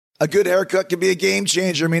A good haircut can be a game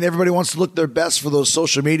changer. I mean, everybody wants to look their best for those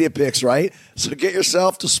social media pics, right? So get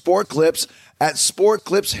yourself to Sport Clips at Sport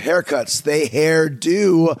Clips Haircuts. They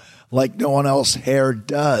hairdo like no one else hair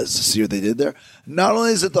does. See what they did there? Not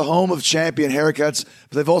only is it the home of champion haircuts,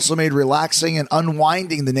 but they've also made relaxing and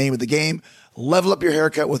unwinding the name of the game. Level up your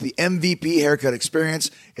haircut with the MVP haircut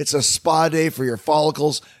experience. It's a spa day for your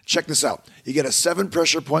follicles. Check this out. You get a 7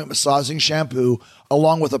 pressure point massaging shampoo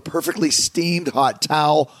along with a perfectly steamed hot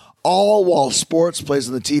towel, all while sports plays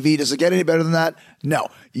on the TV. Does it get any better than that? No.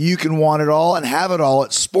 You can want it all and have it all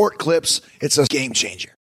at Sport Clips. It's a game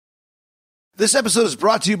changer. This episode is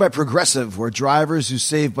brought to you by Progressive, where drivers who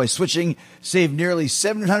save by switching save nearly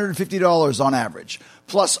 $750 on average.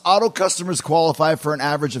 Plus, auto customers qualify for an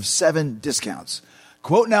average of 7 discounts.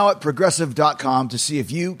 Quote now at Progressive.com to see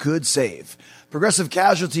if you could save. Progressive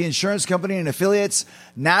Casualty Insurance Company and Affiliates,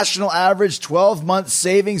 national average 12-month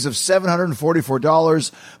savings of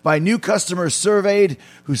 $744 by new customers surveyed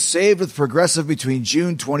who saved with Progressive between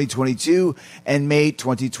June 2022 and May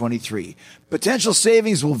 2023. Potential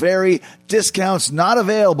savings will vary. Discounts not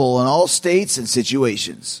available in all states and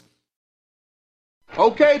situations.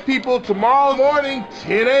 Okay, people, tomorrow morning,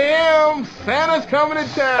 10 a.m., Santa's coming to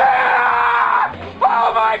town. Santa!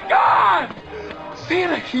 Oh, my God!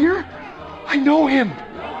 Santa here? I know him.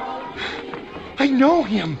 I know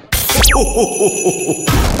him.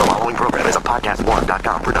 The following program is a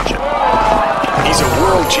podcast1.com production. He's a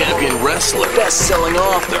world champion wrestler, best-selling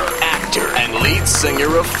author, actor, and lead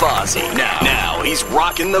singer of Fozzy. Now he's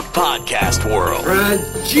rocking the podcast world.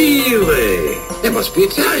 Fragile. It must be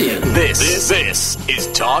Italian. This is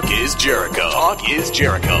Talk is Jericho. Talk is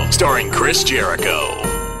Jericho, starring Chris Jericho.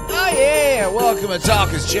 Oh, yeah. Welcome to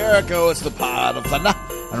Talk is Jericho. It's the pod of fun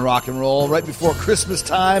and rock and roll right before Christmas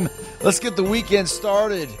time. Let's get the weekend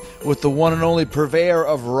started with the one and only purveyor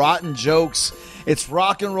of rotten jokes. It's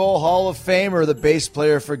Rock and Roll Hall of Famer, the bass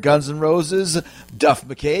player for Guns N' Roses, Duff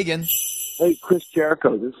McKagan. Hey, Chris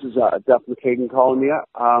Jericho, this is Duff McKagan calling you.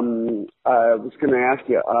 I was going to ask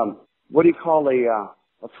you, what do you call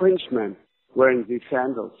a Frenchman wearing these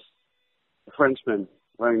sandals? A Frenchman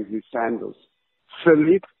wearing these sandals.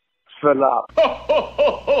 Philippe Philop.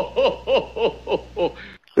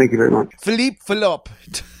 Thank you very much. Philippe Philop.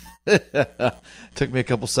 Took me a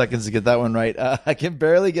couple seconds to get that one right. I can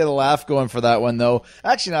barely get a laugh going for that one, though.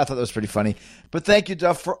 Actually, no, I thought that was pretty funny. But thank you,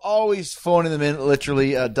 Duff, for always phoning them in.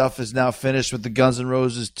 Literally, Duff is now finished with the Guns N'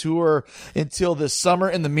 Roses tour until this summer.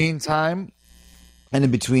 In the meantime, and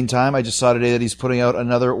in between time, I just saw today that he's putting out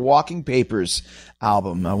another Walking Papers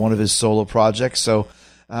album, one of his solo projects. So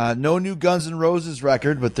no new Guns N' Roses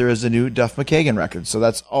record, but there is a new Duff McKagan record. So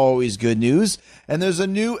that's always good news. And there's a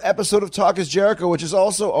new episode of Talk is Jericho, which is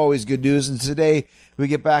also always good news. And today we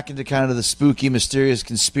get back into kind of the spooky, mysterious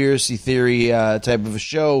conspiracy theory type of a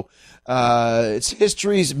show. It's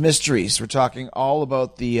History's Mysteries. We're talking all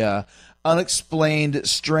about the unexplained,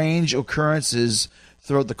 strange occurrences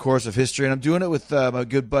throughout the course of history. And I'm doing it with my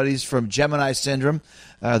good buddies from Gemini Syndrome,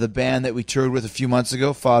 the band that we toured with a few months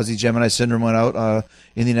ago. Fozzy, Gemini Syndrome went out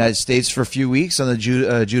in the United States for a few weeks on the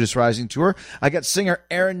Judas Rising tour. I got singer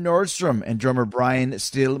Aaron Nordstrom and drummer Brian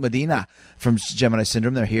Steele Medina from Gemini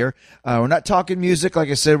Syndrome. They're here. We're not talking music. Like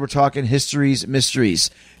I said, we're talking History's Mysteries,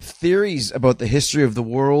 theories about the history of the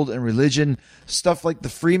world and religion, stuff like the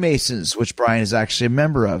Freemasons, which Brian is actually a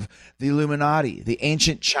member of, the Illuminati, the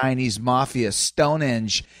ancient Chinese mafia,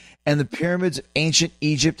 Stonehenge, and the pyramids of ancient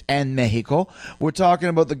Egypt and Mexico. We're talking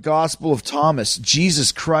about the Gospel of Thomas,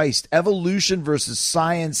 Jesus Christ, evolution versus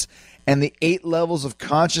science, and the 8 levels of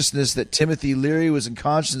consciousness that Timothy Leary was in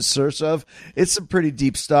constant search of. It's some pretty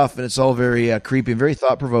deep stuff, and it's all very creepy and very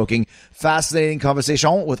thought-provoking. Fascinating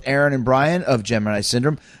conversation with Aaron and Brian of Gemini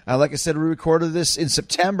Syndrome. Like I said, we recorded this in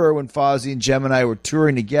September when Fozzy and Gemini were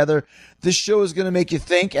touring together. This show is going to make you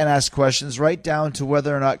think and ask questions right down to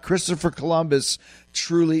whether or not Christopher Columbus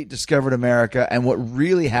truly discovered America and what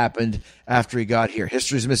really happened after he got here.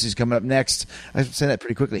 History's Mysteries coming up next. I'm saying that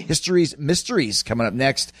pretty quickly. History's Mysteries coming up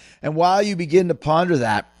next. And while you begin to ponder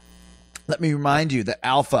that, let me remind you that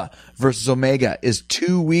Alpha versus Omega is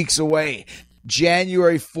 2 weeks away.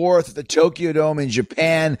 January 4th at the Tokyo Dome in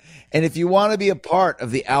Japan. And if you want to be a part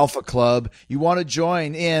of the Alpha Club, you want to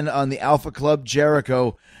join in on the Alpha Club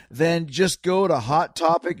Jericho, then just go to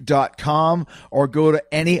hottopic.com or go to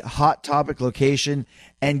any Hot Topic location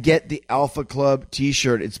and get the Alpha Club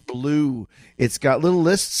t-shirt. It's blue. It's got little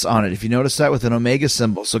lists on it, if you notice that, with an Omega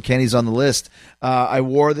symbol. So Kenny's on the list. I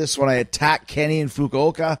wore this when I attacked Kenny in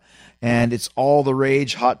Fukuoka, and it's all the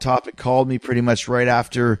rage. Hot Topic called me pretty much right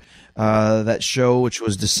after that show, which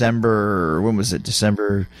was December, when was it?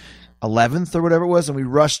 December 11th or whatever it was, and we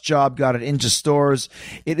rushed job, got it into stores.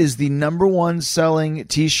 It is the number one selling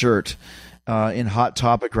T-shirt in Hot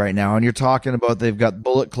Topic right now. And you're talking about they've got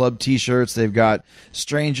Bullet Club T-shirts, they've got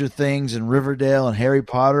Stranger Things and Riverdale and Harry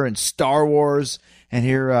Potter and Star Wars. And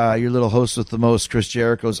here, your little host with the most, Chris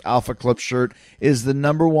Jericho's Alpha Club shirt is the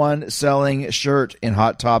number one selling shirt in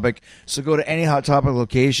Hot Topic. So go to any Hot Topic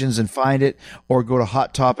locations and find it, or go to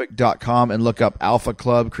HotTopic.com and look up Alpha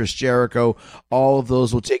Club, Chris Jericho. All of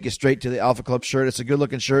those will take you straight to the Alpha Club shirt. It's a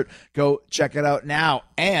good-looking shirt. Go check it out now.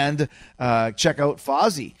 And check out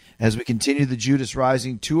Fozzy as we continue the Judas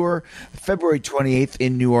Rising tour. February 28th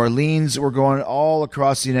in New Orleans. We're going all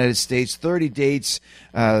across the United States. 30 dates.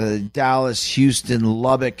 Dallas, Houston,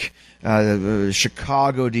 Lubbock,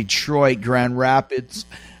 Chicago, Detroit, Grand Rapids,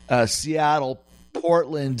 Seattle,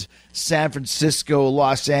 Portland, San Francisco,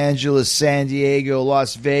 Los Angeles, San Diego,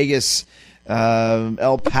 Las Vegas,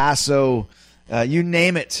 El Paso, you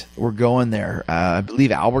name it, we're going there. I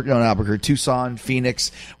believe Albuquerque, Tucson,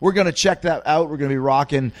 Phoenix. We're going to check that out. We're going to be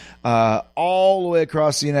rocking all the way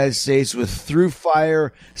across the United States with Through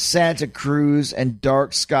Fire, Santa Cruz, and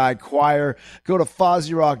Dark Sky Choir. Go to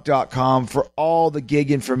FozzyRock.com for all the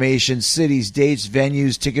gig information, cities, dates,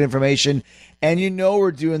 venues, ticket information. And you know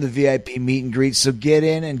we're doing the VIP meet and greet, so get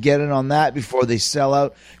in on that before they sell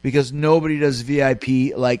out, because nobody does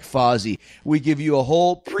VIP like Fozzy. We give you a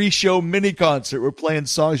whole pre-show mini concert. We're playing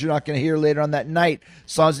songs you're not going to hear later on that night,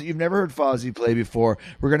 songs that you've never heard Fozzy play before.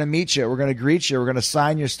 We're going to meet you. We're going to greet you. We're going to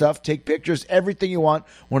sign your stuff, take pictures, everything you want.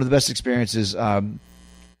 One of the best experiences in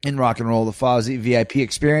rock and roll, the Fozzy VIP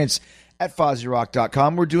experience at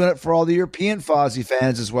FozzyRock.com. We're doing it for all the European Fozzy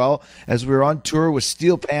fans as well, as we're on tour with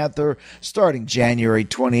Steel Panther starting January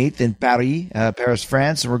 28th in Paris,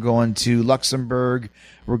 France. And we're going to Luxembourg.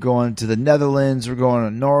 We're going to the Netherlands. We're going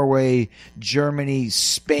to Norway, Germany,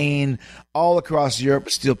 Spain, all across Europe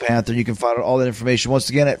with Steel Panther. You can find out all that information once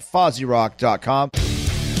again at FozzyRock.com.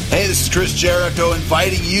 Hey, this is Chris Jericho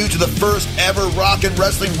inviting you to the first ever rock and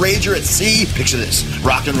wrestling Rager at Sea. Picture this: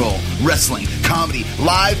 rock and roll, wrestling, comedy,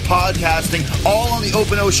 live podcasting, all on the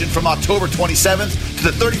open ocean from October 27th to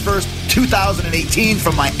the 31st, 2018,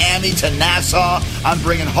 from Miami to Nassau. I'm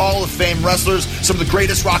bringing Hall of Fame wrestlers, some of the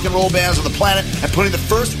greatest rock and roll bands on the planet, and putting the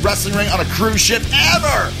first wrestling ring on a cruise ship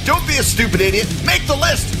ever. Don't be a stupid idiot. Make the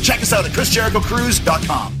list. Check us out at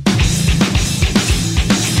ChrisJerichoCruise.com.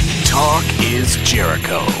 Talk is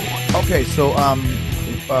Jericho. Okay, so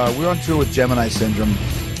we're on tour with Gemini Syndrome,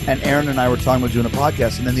 and Aaron and I were talking about doing a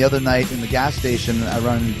podcast, and then the other night in the gas station, I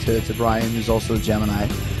run into Brian, who's also a Gemini,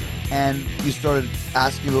 and you started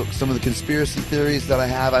asking about some of the conspiracy theories that I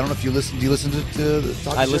have. I don't know if you listen. Do you listen to the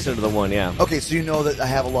talk? I listened to the one, yeah. Okay, so you know that I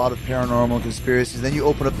have a lot of paranormal conspiracies. Then you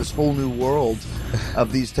open up this whole new world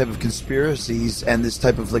of these type of conspiracies and this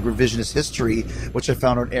type of like revisionist history, which I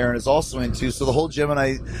found out Aaron is also into. So the whole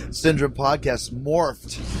Gemini Syndrome podcast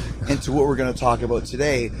morphed into what we're going to talk about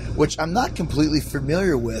today, which I'm not completely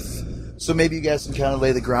familiar with. So maybe you guys can kind of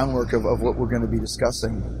lay the groundwork of what we're going to be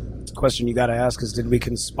discussing. The question you got to ask is, did we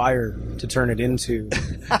conspire to turn it into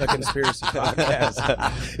a conspiracy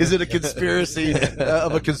podcast? Is it a conspiracy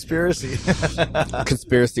of a conspiracy?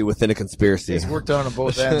 Conspiracy within a conspiracy. It's worked on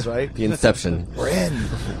both ends, right? The inception. We're in.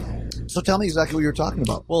 So tell me exactly what you were talking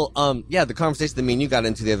about. Well, yeah, the conversation that me and you got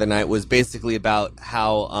into the other night was basically about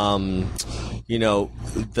how, you know,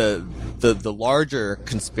 the larger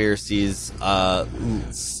conspiracies,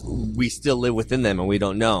 we still live within them and we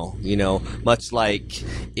don't know, you know, much like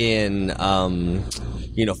in,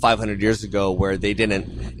 you know, 500 years ago where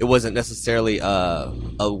it wasn't necessarily a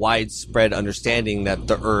widespread understanding that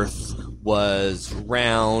the earth was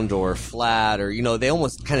round or flat, or, you know, they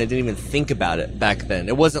almost kind of didn't even think about it back then.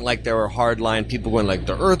 It wasn't like there were hardline people going like,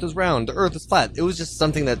 the earth is round, the earth is flat. It was just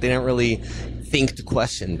something that they didn't really think to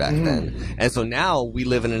question back then. And so now we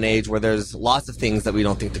live in an age where there's lots of things that we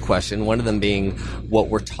don't think to question. One of them being what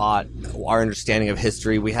we're taught, our understanding of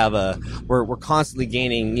history. We have we're constantly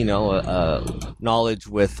gaining, you know, knowledge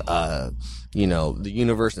with, you know, the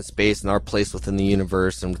universe and space and our place within the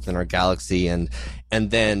universe and within our galaxy, and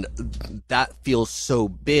then that feels so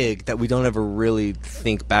big that we don't ever really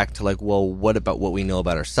think back to like, well, what about what we know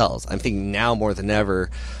about ourselves? I'm thinking now more than ever,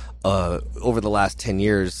 over the last 10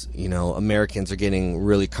 years, you know, Americans are getting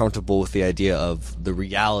really comfortable with the idea of the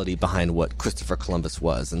reality behind what Christopher Columbus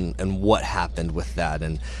was and what happened with that,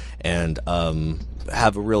 and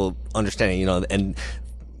have a real understanding, you know, and,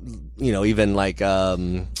 you know, even like,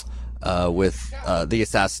 with the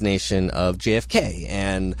assassination of JFK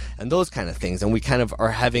and those kind of things. And we kind of are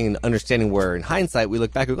having an understanding where in hindsight we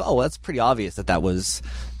look back and go, oh, well, that's pretty obvious that was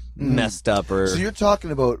messed up or. So you're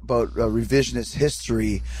talking about revisionist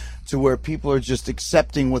history, to where people are just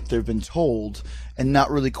accepting what they've been told and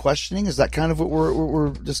not really questioning. Is that kind of what we're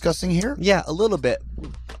discussing here? Yeah, a little bit.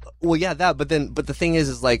 Well, yeah, that. But the thing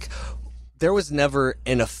is like, there was never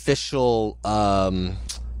an official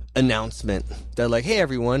announcement that like, hey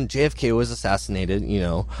everyone, JFK was assassinated.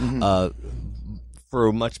 For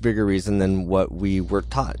a much bigger reason than what we were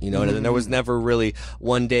taught, and there was never really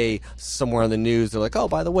one day somewhere on the news they're like, oh,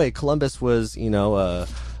 by the way, Columbus was, a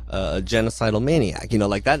genocidal maniac,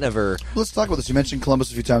 like that never. Let's talk about this. You mentioned Columbus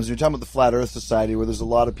a few times. You're talking about the Flat Earth Society, where there's a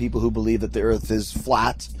lot of people who believe that the Earth is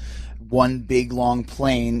flat, one big long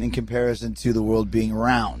plane in comparison to the world being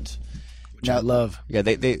round. Which I love. Yeah,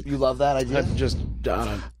 you love that idea. I've just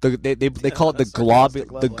they call it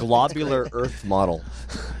the globular Earth model.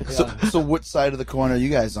 So what side of the coin are you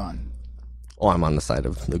guys on? Oh, I'm on the side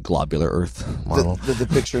of the globular Earth model. The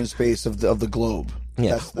picture in space of the globe.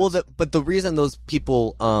 Yeah. But the reason those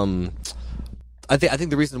people, I think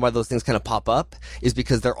the reason why those things kind of pop up is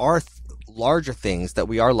because there are larger things that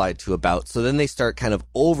we are lied to about. So then they start kind of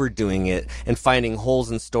overdoing it and finding holes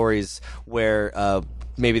in stories where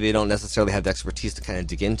maybe they don't necessarily have the expertise to kind of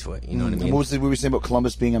dig into it. You know what I mean? What was we were saying about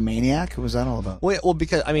Columbus being a maniac? What was that all about? Well,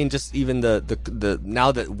 because I mean, just even the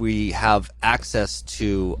now that we have access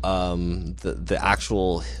to the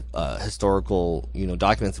actual historical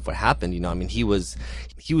documents of what happened. I mean, he was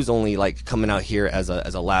only like coming out here as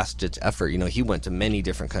a last ditch effort. He went to many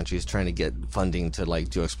different countries trying to get funding to like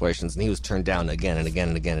do explorations, and he was turned down again and again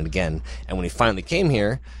and again and again. And when he finally came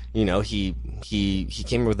here, he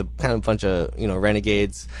came here with a kind of bunch of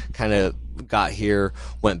renegades. Kind of got here,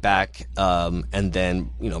 went back, and then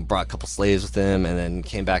brought a couple slaves with him, and then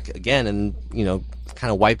came back again, and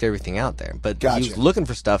kind of wiped everything out there. But Gotcha. He was looking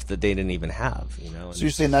for stuff that they didn't even have. So you're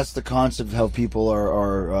saying that's the concept of how people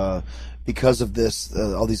are because of this,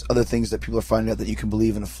 all these other things that people are finding out, that you can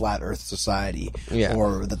believe in a flat Earth society,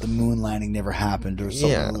 or that the moon landing never happened, or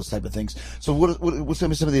some of those type of things. So what's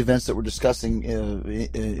some of the events that we're discussing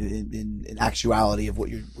in actuality of what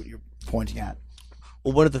you're pointing at?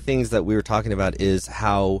 Well, one of the things that we were talking about is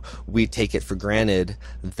how we take it for granted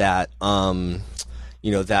that,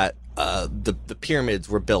 that the pyramids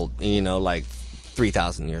were built, like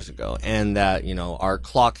 3,000 years ago, and that our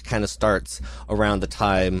clock kind of starts around the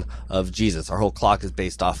time of Jesus. Our whole clock is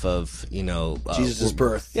based off of Jesus'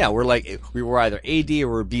 birth. Yeah, we were either AD or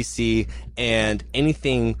we're BC, and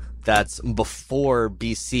anything that's before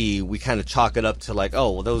BC, we kind of chalk it up to like,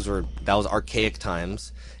 oh, well, that was archaic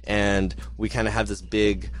times. And we kind of have this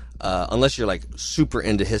big, unless you're like super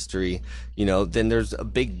into history, then there's a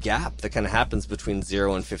big gap that kind of happens between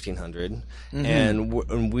 0 and 1500. Mm-hmm.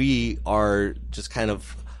 And we are just kind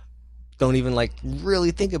of don't even like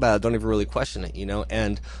really think about it, don't even really question it,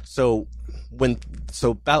 And so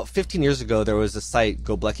about 15 years ago, there was a site,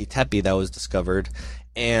 Göbekli Tepe, that was discovered.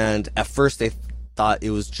 And at first they thought it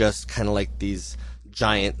was just kind of like these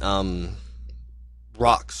giant,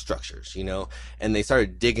 rock structures, and they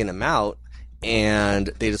started digging them out, and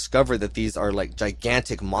they discovered that these are like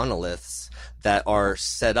gigantic monoliths that are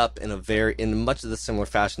set up in much of the similar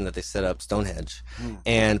fashion that they set up Stonehenge.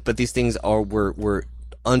 But these things were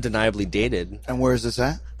undeniably dated. And where is this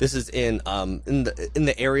at? This is in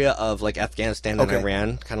the area of like Afghanistan and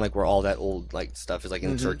Iran, kind of like where all that old like stuff is, like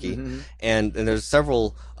in Turkey. Mm-hmm. And there's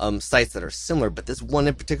several sites that are similar, but this one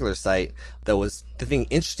in particular site that was the thing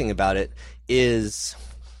interesting about it is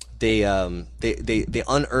they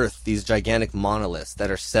unearthed these gigantic monoliths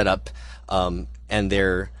that are set up, and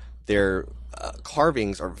their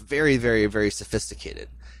carvings are very, very, very sophisticated.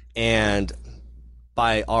 And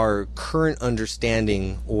by our current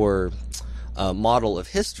understanding or model of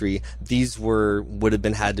history, these would have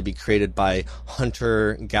had to be created by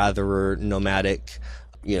hunter gatherer nomadic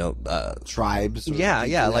tribes.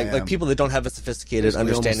 Like people that don't have a sophisticated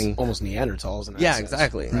understanding. Almost Neanderthals. In that yeah, sense.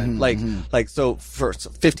 Exactly. Right. Like so for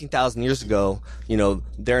 15,000 years ago,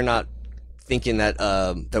 they're not thinking that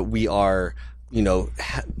that we are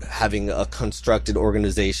having a constructed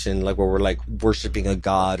organization, like where we're like worshiping a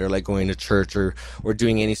god or like going to church or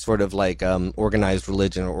doing any sort of like organized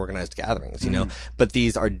religion or organized gatherings, but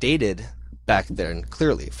these are dated back then.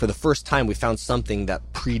 Clearly, for the first time, we found something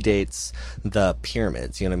that predates the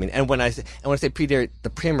pyramids. You know what I mean? And when I say predate the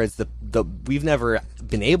pyramids, we've never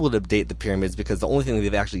been able to date the pyramids because the only thing that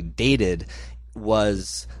they've actually dated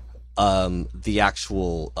was the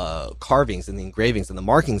actual carvings and the engravings and the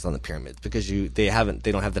markings on the pyramids, because they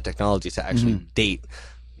don't have the technology to actually date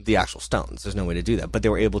the actual stones. There's no way to do that. But they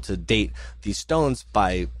were able to date these stones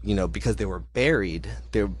by, because they were buried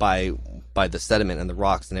there by the sediment and the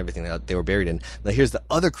rocks and everything that they were buried in. Now, here's the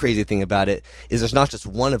other crazy thing about it is there's not just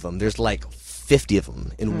one of them. There's like 50 of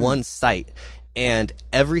them in one site. And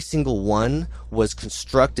every single one was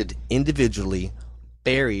constructed individually,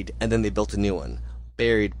 buried, and then they built a new one.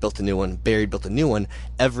 Buried, built a new one, buried, built a new one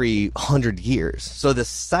every 100 years. So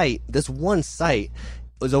this one site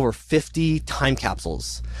was over 50 time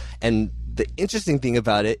capsules. And the interesting thing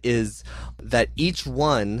about it is that each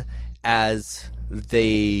one, as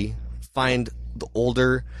they find the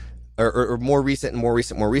older or more recent,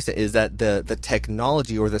 is that the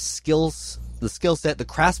technology or the skill set, the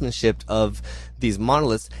craftsmanship of these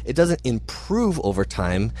monoliths, it doesn't improve over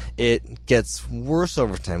time. It gets worse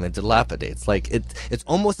over time. It dilapidates. Like it's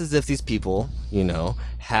almost as if these people,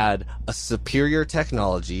 had a superior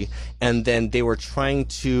technology, and then they were trying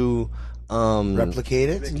to replicate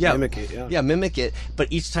it, mimic it.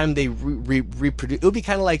 But each time they reproduce, it would be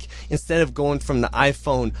kind of like instead of going from the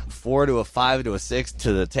iPhone 4 to a 5 to a 6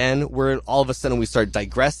 to the 10, where all of a sudden we start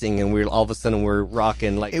digressing and we're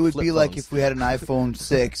rocking like. It would be like if we had an iPhone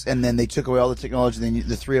 6 and then they took away all the technology, and then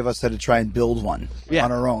the three of us had to try and build one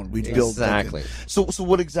on our own. We'd build exactly. So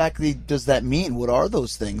what exactly does that mean? What are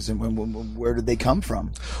those things, and where did they come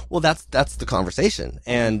from? Well, that's the conversation,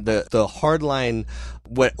 and the hardline.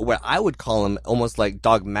 What I would call them almost like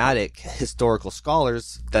dogmatic historical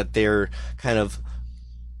scholars, that they're kind of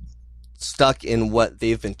stuck in what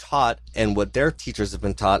they've been taught and what their teachers have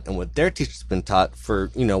been taught and what their teachers have been taught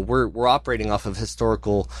for, we're operating off of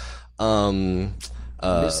historical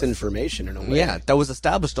misinformation in a way. Yeah, that was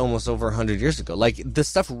established almost over 100 years ago. Like, this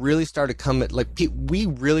stuff really started coming, we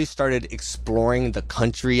really started exploring the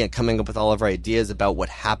country and coming up with all of our ideas about what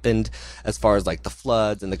happened as far as like the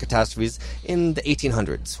floods and the catastrophes in the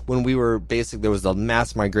 1800s, when we were there was a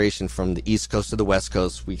mass migration from the East Coast to the West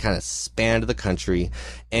Coast. We kind of spanned the country,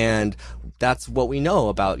 and that's what we know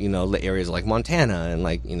about, areas like Montana and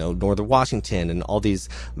like, northern Washington and all these,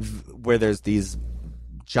 where there's these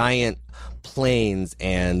giant plains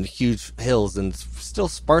and huge hills and still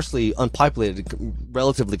sparsely unpopulated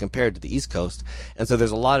relatively compared to the East Coast. And so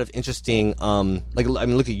there's a lot of interesting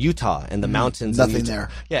look at Utah and the mountains. Nothing there.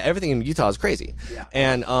 Yeah, everything in Utah is crazy. Yeah.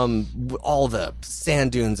 And all the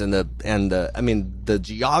sand dunes and the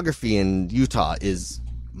geography in Utah is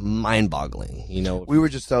mind-boggling. We were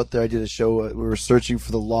just out there. I did a show. We were searching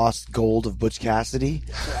for the lost gold of Butch Cassidy.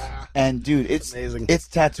 And dude, it's amazing. It's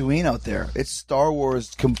Tatooine out there. It's Star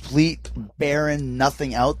Wars, complete barren,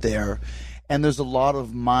 nothing out there. And there's a lot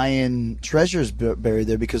of Mayan treasures buried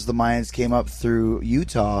there because the Mayans came up through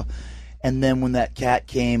Utah. And then when that cat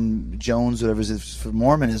came, Jones, whatever it is for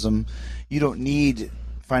Mormonism, you don't need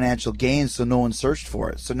financial gains, so no one searched for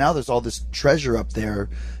it. So now there's all this treasure up there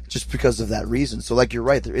just because of that reason. So like you're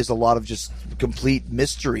right, there is a lot of just complete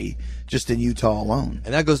mystery just in Utah alone.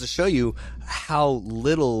 And that goes to show you how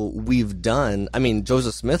little we've done. I mean,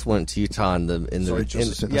 Joseph Smith went to Utah in the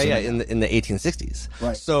 1860s.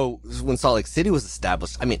 Right. So when Salt Lake City was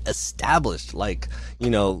established like,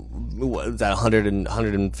 was that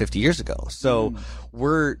 150 years ago. So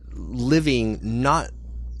we're living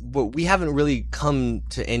we haven't really come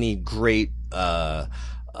to any great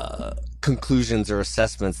conclusions or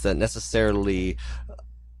assessments that necessarily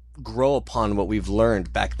grow upon what we've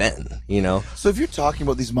learned back then, So if you're talking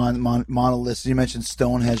about these monoliths, you mentioned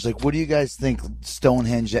Stonehenge, like what do you guys think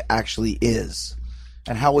Stonehenge actually is?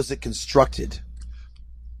 And how was it constructed?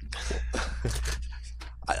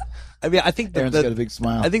 I think Aaron's got a big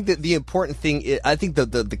smile. I think that the important thing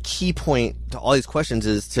the key point to all these questions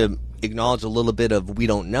is to acknowledge a little bit of we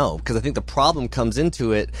don't know, because I think the problem comes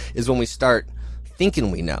into it is when we start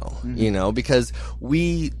thinking we know, because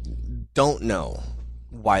we don't know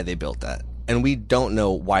why they built that, and we don't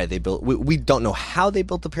know why they built. We don't know how they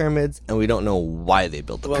built the pyramids, and we don't know why they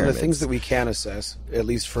built the pyramids. The things that we can assess, at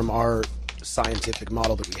least from our scientific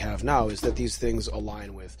model that we have now, is that these things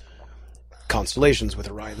align with constellations, with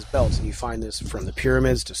Orion's belt, and you find this from the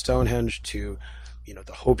pyramids to Stonehenge to,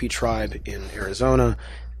 the Hopi tribe in Arizona,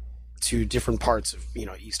 to different parts of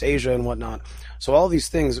East Asia and whatnot. So all these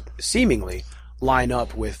things seemingly line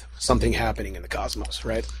up with something happening in the cosmos,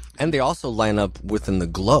 right? And they also line up within the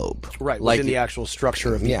globe. Right, within the actual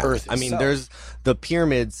structure of the Earth itself. I mean, there's the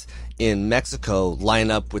pyramids in Mexico line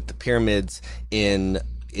up with the pyramids in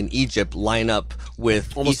Egypt, line up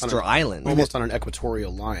with Easter Island. Almost on an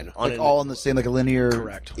equatorial line. All in the same, like a linear...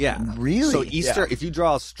 Correct. Yeah. Really? So if you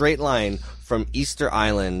draw a straight line from Easter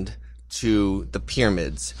Island to the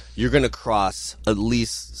pyramids, you're going to cross at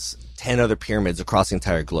least 10 other pyramids across the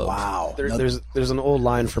entire globe. Wow. There's an old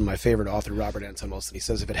line from my favorite author, Robert Anton Wilson. He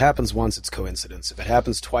says, if it happens once, it's coincidence. If it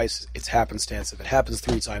happens twice, it's happenstance. If it happens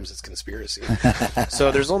 3 times, it's conspiracy.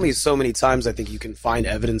 So there's only so many times I think you can find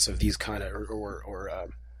evidence of these kind of, or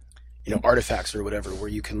artifacts or whatever, where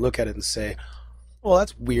you can look at it and say, well,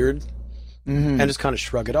 that's weird, and just kind of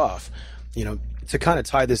shrug it off. To kind of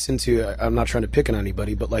tie this into, I'm not trying to pick on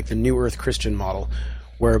anybody, but like the New Earth Christian model,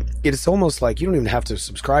 where it's almost like you don't even have to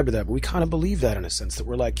subscribe to that, but we kind of believe that in a sense, that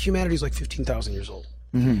we're like, humanity's like 15,000 years old.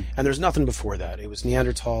 And there's nothing before that. It was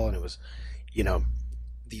Neanderthal, and it was,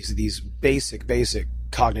 these basic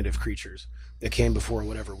cognitive creatures that came before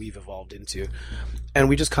whatever we've evolved into. And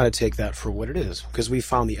we just kind of take that for what it is, because we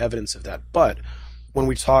found the evidence of that. But when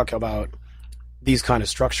we talk about these kind of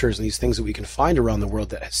structures and these things that we can find around the world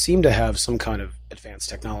that seem to have some kind of advanced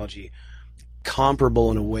technology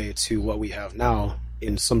comparable in a way to what we have now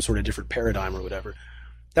in some sort of different paradigm or whatever,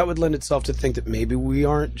 that would lend itself to think that maybe we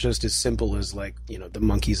aren't just as simple as like, the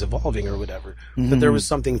monkeys evolving or whatever, that there was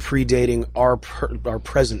something predating our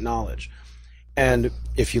present knowledge. And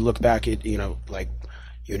if you look back at, like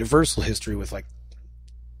universal history with like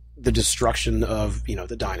the destruction of,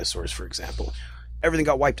 the dinosaurs, for example, everything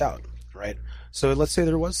got wiped out, right? So let's say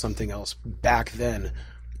there was something else back then,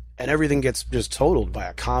 and everything gets just totaled by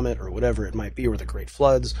a comet or whatever it might be, or the Great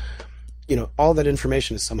Floods. All that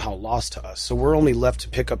information is somehow lost to us. So we're only left to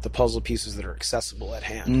pick up the puzzle pieces that are accessible at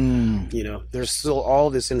hand. There's still all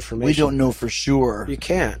this information. We don't know for sure. You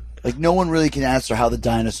can't. Like, no one really can answer how the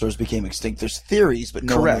dinosaurs became extinct. There's theories, but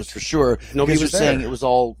no one knows for sure. Nobody was saying there. it was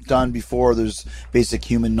all done before there's basic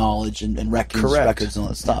human knowledge and records and all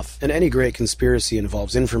that stuff. And any great conspiracy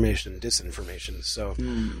involves information and disinformation. So,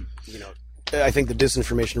 I think the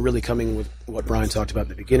disinformation really coming with what Brian talked about at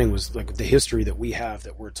the beginning was like the history that we have,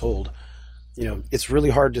 that we're told. It's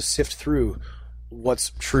really hard to sift through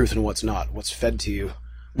what's truth and what's not, what's fed to you,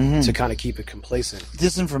 to kind of keep it complacent.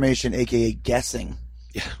 Disinformation, aka guessing.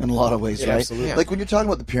 Yeah. In a lot of ways, right? Absolutely. Like when you're talking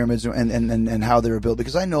about the pyramids and how they were built,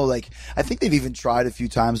 because I know, like, I think they've even tried a few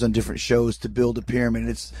times on different shows to build a pyramid,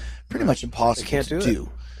 and it's pretty much impossible to do.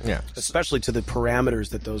 Yeah, especially to the parameters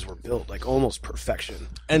that those were built, like almost perfection.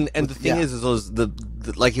 And the thing is those the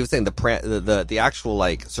like he was saying, the actual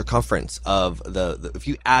like circumference of the if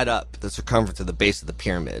you add up the circumference of the base of the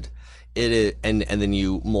pyramid, it is, and then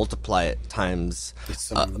you multiply it times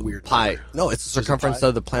weird pi. number. No, it's the circumference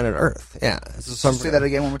of the planet Earth. Yeah, it's the circumference. Say that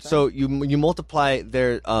again one more time. So you multiply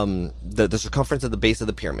the circumference of the base of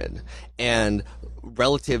the pyramid and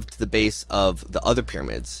relative to the base of the other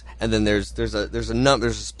pyramids, and then there's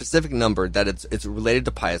a specific number that it's related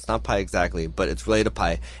to pi. It's not pi exactly, but it's related to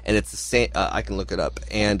pi, and it's the same. I can look it up,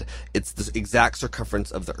 and it's the exact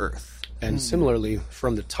circumference of the Earth. And similarly,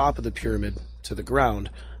 from the top of the pyramid to the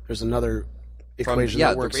ground, there's another equation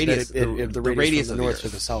that works. The radius from of the north Earth to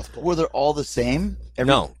the south pole. Were they all the same?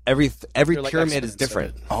 No, every like pyramid is exponents of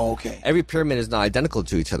different. it. Oh, okay. Every pyramid is not identical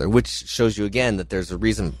to each other, which shows you again that there's a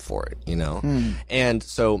reason for it, And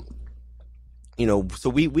so, so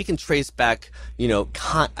we can trace back,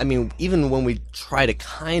 even when we try to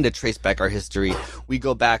kind of trace back our history, we can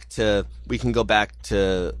go back to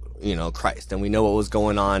Christ, and we know what was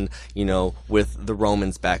going on, with the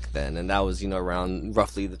Romans back then, and that was, around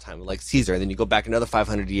roughly the time of like Caesar. And then you go back another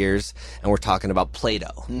 500 years, and we're talking about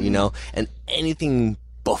Plato, and anything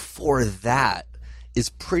before that is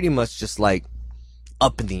pretty much just like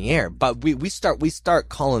up in the air. But we start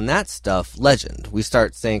calling that stuff legend. We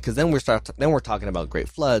start saying, because then we're talking about great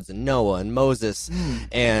floods and Noah and Moses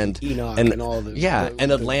and Enoch and all the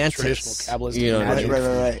and Atlantis, traditional Kabbalistic magic.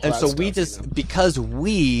 Right. And so we just because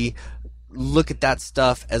we look at that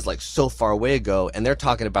stuff as like so far away ago, and they're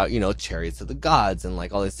talking about chariots of the gods and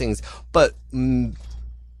like all these things, but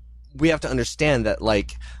we have to understand that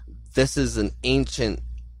like this is an ancient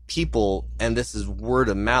people, and this is word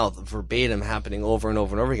of mouth, verbatim, happening over and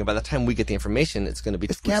over and over again. By the time we get the information, it's going to be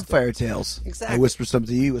it's campfire tales. Exactly. I whisper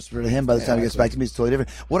something to you, whisper to him. By the time it gets back to me, it's totally different.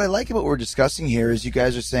 What I like about what we're discussing here is you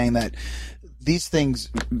guys are saying that these things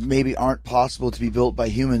maybe aren't possible to be built by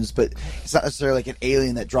humans, but it's not necessarily like an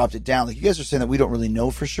alien that dropped it down. Like you guys are saying that we don't really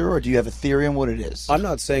know for sure, or do you have a theory on what it is? I'm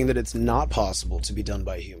not saying that it's not possible to be done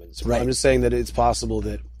by humans. Right. I'm just saying that it's possible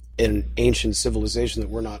that in ancient civilization that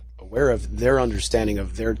we're not aware of, their understanding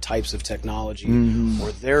of their types of technology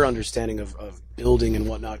or their understanding of building and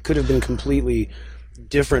whatnot could have been completely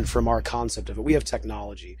different from our concept of it. We have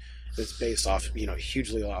technology that's based off,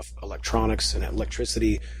 hugely off electronics and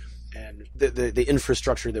electricity, and the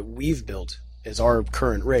infrastructure that we've built as our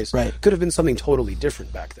current race could have been something totally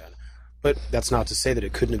different back then. But that's not to say that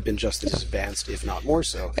it couldn't have been just as advanced, if not more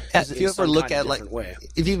so. If you ever look at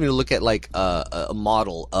if you even look at a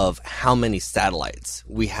model of how many satellites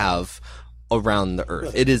we have around the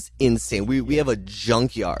Earth, it is insane. We have a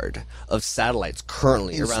junkyard of satellites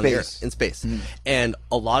currently around the Earth in space, and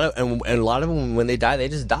a lot of them, when they die, they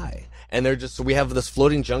just die. And they're just, so we have this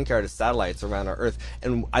floating junkyard of satellites around our Earth.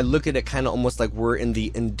 And I look at it kind of almost like we're in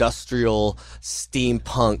the industrial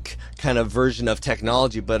steampunk kind of version of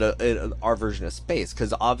technology, but our version of space.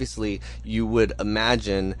 Because obviously you would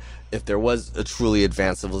imagine if there was a truly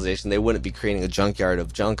advanced civilization, they wouldn't be creating a junkyard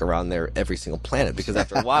of junk around there every single planet. Because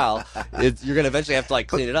after a while, you're going to eventually have to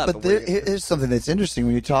clean it up. But here's something that's interesting.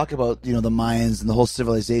 When you talk about, the Mayans and the whole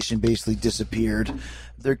civilization basically disappeared,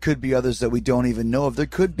 there could be others that we don't even know of. There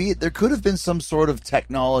could have been some sort of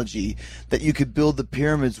technology that you could build the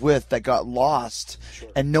pyramids with that got lost,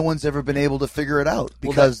 and no one's ever been able to figure it out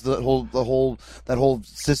because that whole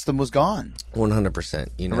system was gone. 100%.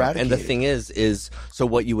 Eradicated. And the thing is so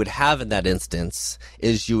what you would have in that instance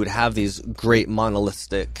is you would have these great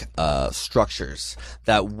monolithic structures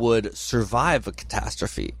that would survive a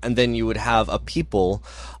catastrophe, and then you would have a people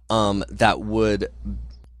that would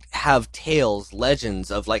have tales,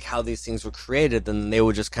 legends of how these things were created, then they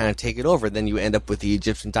would just kind of take it over. Then you end up with the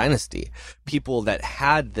Egyptian dynasty. People that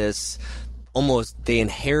had this, they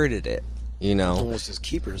inherited it, almost as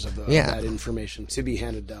keepers of that information to be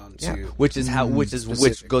handed down to. Which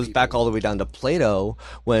goes back all the way down to Plato.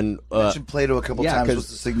 When mentioned Plato a couple times. What's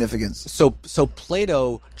the significance? So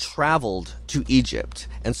Plato traveled to Egypt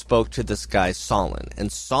and spoke to this guy Solon,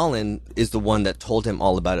 and Solon is the one that told him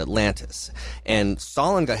all about Atlantis. And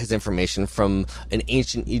Solon got his information from an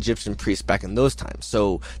ancient Egyptian priest back in those times.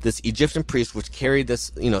 So this Egyptian priest, which carried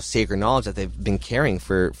this sacred knowledge that they've been carrying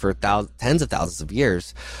for tens of thousands of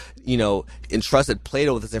years, entrusted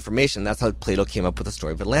Plato with this information. That's how Plato came up with the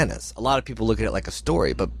story of Atlantis. A lot of people look at it like a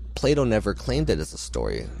story, but Plato never claimed it as a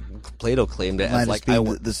story. Plato claimed it as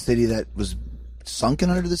the city that was sunken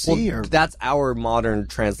under the sea. That's our modern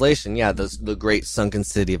translation. Yeah, the great sunken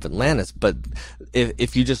city of Atlantis. But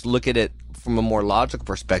if you just look at it from a more logical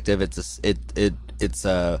perspective, it's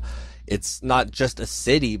not just a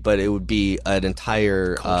city, but it would be an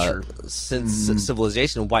entire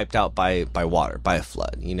civilization wiped out by water, by a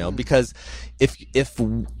flood. Because if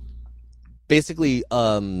basically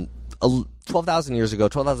 12,000 years ago,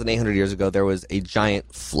 12,800 years ago, there was a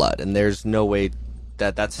giant flood, and there's no way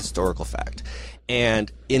that's historical fact.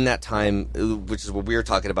 And in that time, which is what we were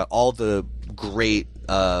talking about, all the great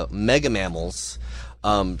mega mammals,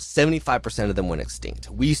 75% of them went extinct.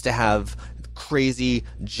 We used to have crazy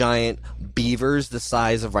giant beavers the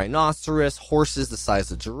size of rhinoceros, horses the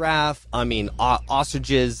size of giraffe,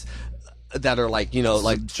 ostriches that are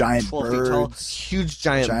giant 12 birds, feet tall, huge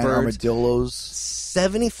giant birds, armadillos.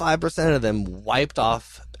 75% of them wiped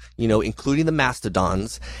off, including the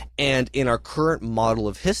mastodons. And in our current model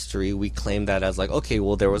of history, we claim that as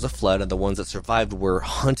there was a flood, and the ones that survived were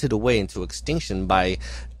hunted away into extinction by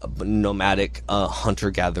nomadic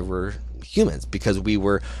hunter-gatherer humans, because we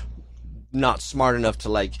were not smart enough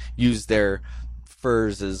to use their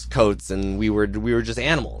furs as coats, and we were just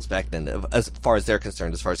animals back then, as far as they're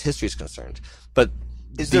concerned, as far as history is concerned. But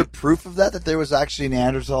is there proof of that there was actually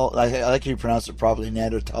Neanderthal? I like how you pronounce it properly,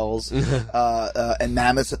 Neanderthals and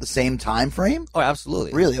mammoths at the same time frame? Oh,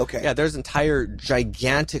 absolutely. Really? Okay. Yeah, there's entire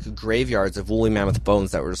gigantic graveyards of woolly mammoth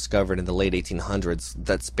bones that were discovered in the late 1800s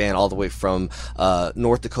that span all the way from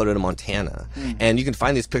North Dakota to Montana. And you can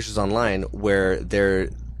find these pictures online where they're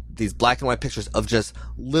these black and white pictures of just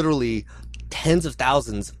literally tens of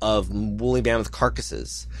thousands of woolly mammoth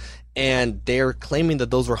carcasses. And they're claiming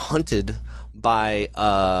that those were hunted by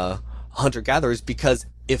hunter-gatherers, because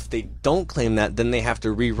if they don't claim that, then they have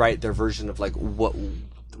to rewrite their version of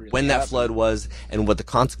when that flood was and what the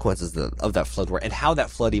consequences of that flood were and how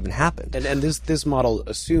that flood even happened. And this model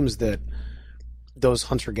assumes that those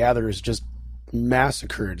hunter-gatherers just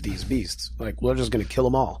massacred these beasts. We're just going to kill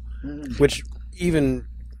them all, which even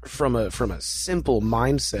from a simple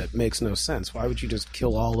mindset makes no sense. Why would you just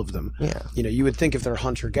kill all of them? Yeah. You would think if they're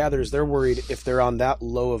hunter-gatherers, they're worried if they're on that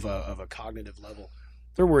low of a cognitive level.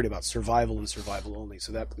 They're worried about survival and survival only.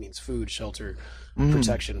 So that means food, shelter,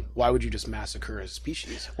 protection. Why would you just massacre a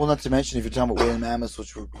species? Well, not to mention if you're talking about woolly mammoths,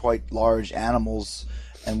 which were quite large animals,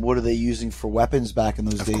 And what are they using for weapons back in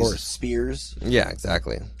those days? Course. Spears. Yeah,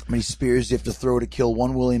 exactly. How many spears do you have to throw to kill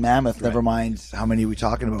one woolly mammoth? Right. Never mind, how many are we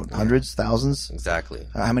talking about? Hundreds? Thousands? Exactly.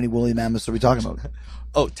 How many woolly mammoths are we talking about?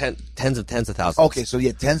 Oh, tens of thousands. Okay, so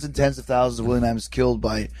yeah, tens and tens of thousands of woolly mammoths killed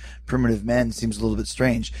by primitive men seems a little bit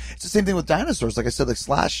strange. It's the same thing with dinosaurs. Like I said, like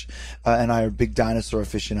Slash and I are big dinosaur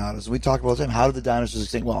aficionados. We talk about all the time, how did the dinosaurs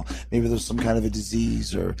extinct? Well, maybe there's some kind of a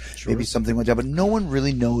disease or maybe something like that, but no one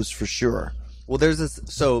really knows for sure. Well, there's this.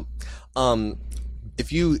 So,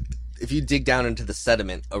 if you dig down into the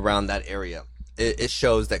sediment around that area, it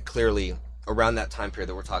shows that clearly around that time period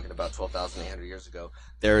that we're talking about, 12,800 years ago,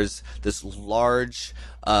 there's this large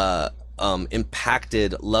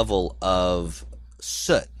impacted level of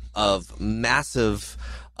soot, of massive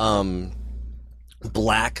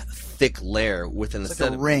black thick layer within the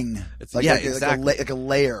sediment. Like a ring. It's exactly. Like a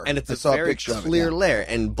layer. And it's a very clear layer.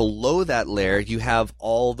 And below that layer, you have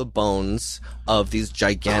all the bones of these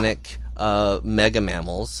gigantic mega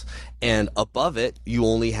mammals. And above it, you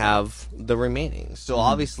only have the remaining. So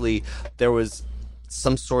obviously, there was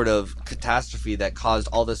some sort of catastrophe that caused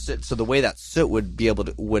all this soot. So the way that soot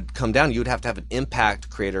would come down, you would have to have an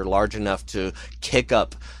impact crater large enough to kick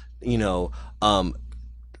up,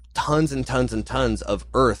 tons and tons and tons of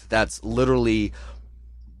earth that's literally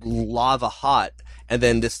lava hot, and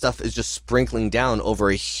then this stuff is just sprinkling down over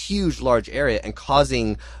a huge large area and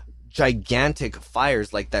causing gigantic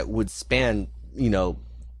fires like that would span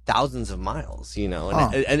thousands of miles,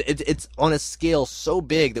 and it's on a scale so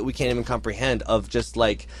big that we can't even comprehend. Of just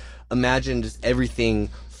like, imagine just everything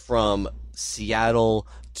from Seattle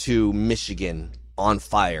to Michigan on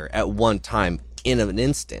fire at one time, in an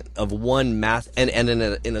instant, of one mass, and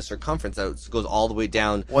in a circumference that goes all the way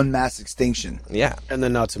down. One mass extinction. Yeah. And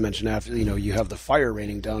then not to mention, after, you have the fire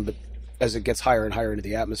raining down, but as it gets higher and higher into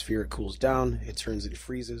the atmosphere, it cools down, it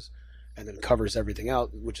freezes, and then covers everything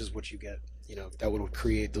out, which is what you get, that would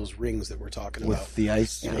create those rings that we're talking about. With the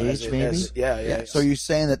ice age, maybe? Yeah. So you're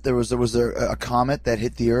saying that there was a comet that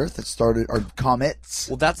hit the Earth that started, or comets?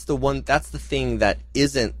 Well, that's the thing that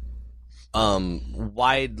isn't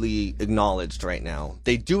widely acknowledged right now.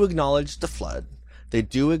 They do acknowledge the flood. They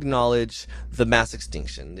do acknowledge the mass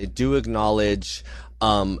extinction. They do acknowledge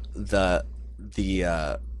the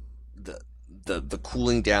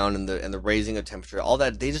cooling down and the raising of temperature. All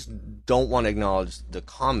that. They just don't want to acknowledge the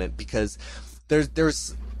comet, because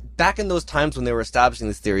there's back in those times when they were establishing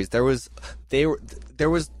these theories, there was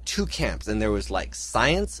two camps, and there was like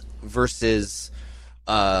science versus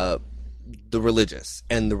the religious,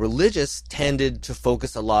 and the religious tended to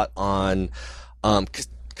focus a lot on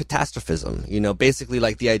catastrophism, basically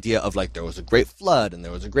like the idea of like there was a great flood and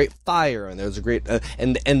there was a great fire and there was a great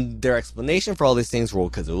and their explanation for all these things were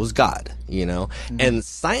because it was God, and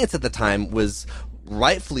science at the time was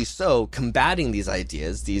rightfully so combating these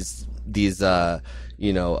ideas, these theories,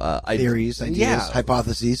 ideas,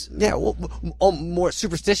 hypotheses. Yeah, well, more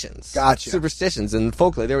superstitions. Gotcha. Superstitions and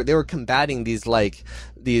folklore. They were combating these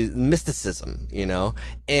mysticism,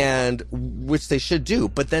 and which they should do.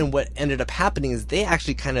 But then what ended up happening is they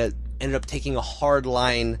actually kind of ended up taking a hard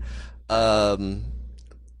line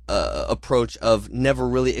approach of never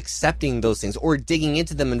really accepting those things or digging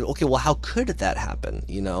into them and, okay, well, how could that happen?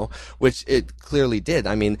 Which it clearly did.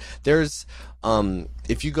 I mean, there's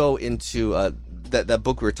if you go into that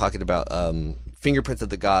book we were talking about, Fingerprints of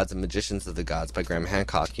the Gods and Magicians of the Gods by Graham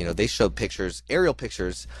Hancock, they showed aerial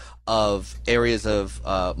pictures of areas of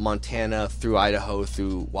Montana through Idaho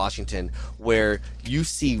through Washington, where you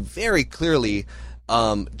see very clearly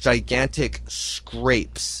gigantic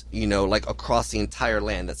scrapes, like across the entire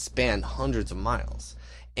land that span hundreds of miles.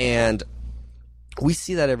 And we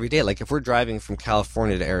see that every day. Like if we're driving from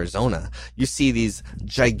California to Arizona, you see these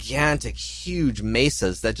gigantic, huge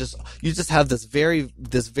mesas that you just have this very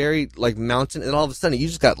like mountain, and all of a sudden you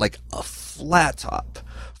just got like a flat top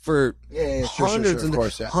for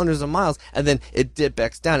hundreds of miles, and then it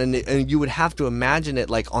dips down, and you would have to imagine it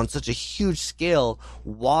like on such a huge scale,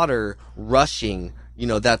 water rushing,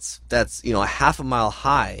 that's a half a mile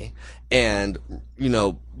high, and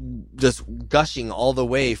just gushing all the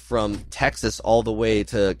way from Texas all the way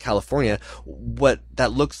to California. What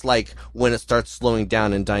that looks like when it starts slowing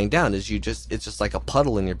down and dying down is it's just like a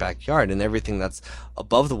puddle in your backyard, and everything that's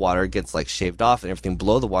above the water gets like shaved off, and everything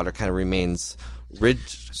below the water kind of remains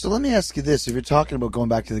ridged. So let me ask you this: if you're talking about going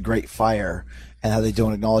back to the Great Fire and how they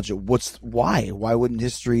don't acknowledge it, why wouldn't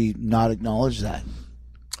history not acknowledge that?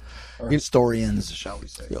 Or historians, shall we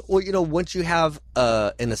say? Well, once you have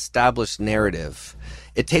an established narrative,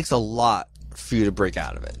 it takes a lot for you to break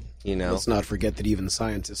out of it. Let's not forget that even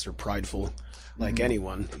scientists are prideful, like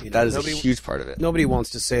anyone. That is a huge part of it. Nobody wants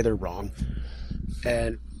to say they're wrong.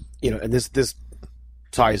 And and this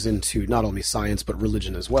ties into not only science but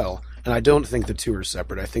religion as well. And I don't think the two are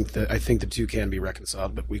separate. I think the two can be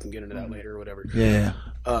reconciled, but we can get into that later or whatever. Yeah.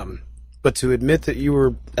 But to admit that you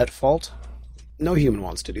were at fault, no human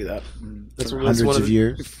wants to do that. That's hundreds of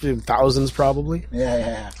years, thousands probably.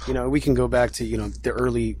 Yeah. We can go back to the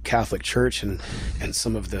early Catholic Church and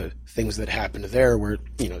some of the things that happened there, where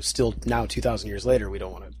still now 2,000 years later we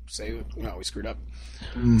don't want to say we screwed up.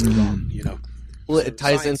 Well, it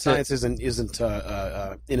ties into science isn't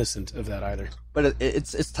innocent of that either. But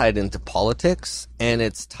it's tied into politics, and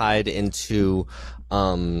it's tied into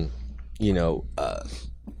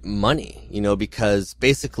money, because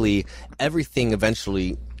basically everything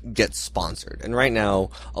eventually gets sponsored. And right now,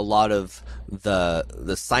 a lot of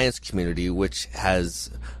the science community, which has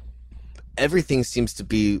everything seems to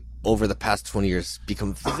be over the past 20 years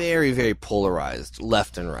become very, very polarized,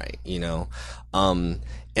 left and right,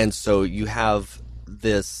 and so you have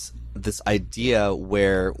this idea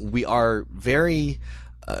where we are very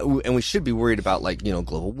and we should be worried about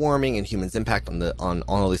global warming and humans' impact on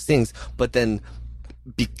all these things, but then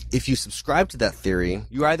if you subscribe to that theory,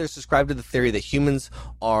 you either subscribe to the theory that humans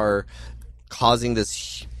are causing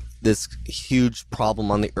this huge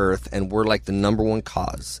problem on the earth and we're like the number one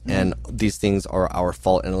cause, and these things are our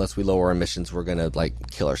fault, and unless we lower our emissions we're gonna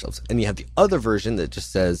kill ourselves. And you have the other version that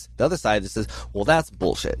just says, the other side that says, well, that's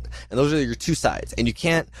bullshit. And those are your two sides, and you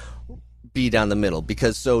can't be down the middle,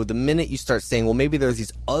 because so the minute you start saying, well, maybe there's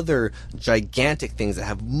these other gigantic things that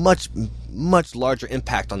have much, much larger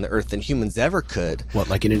impact on the earth than humans ever could. What,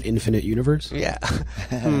 like in an infinite universe? Yeah.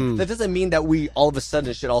 That doesn't mean that we all of a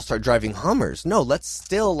sudden should all start driving Hummers. No, let's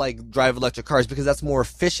still drive electric cars because that's more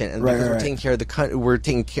efficient, and because we're taking care of we're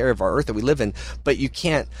taking care of our earth that we live in. But you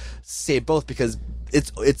can't say both, because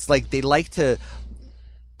it's like they like to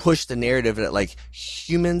push the narrative that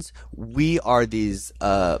humans, we are these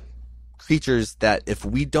creatures that if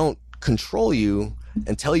we don't control you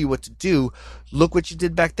and tell you what to do, look what you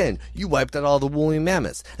did back then. You wiped out all the woolly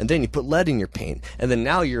mammoths, and then you put lead in your paint, and then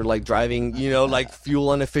now you're driving,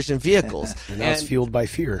 fuel inefficient vehicles. And now it's fueled by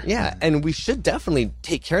fear. Yeah, and we should definitely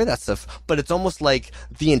take care of that stuff, but it's almost like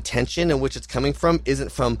the intention in which it's coming from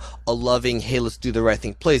isn't from a loving, hey, let's do the right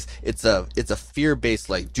thing place. It's a fear-based,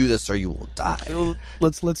 do this or you will die.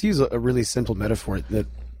 Let's use a really simple metaphor that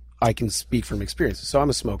I can speak from experience. So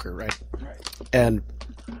I'm a smoker, right? And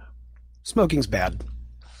smoking's bad.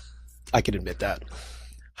 I can admit that.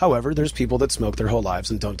 However, there's people that smoke their whole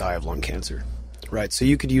lives and don't die of lung cancer, right? So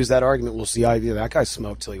you could use that argument. Well, see, that guy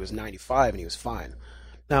smoked till he was 95 and he was fine.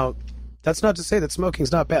 Now, that's not to say that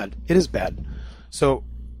smoking's not bad. It is bad. So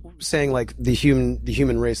saying the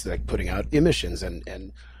human race, putting out emissions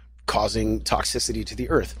and causing toxicity to the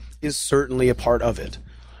earth is certainly a part of it.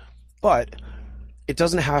 But it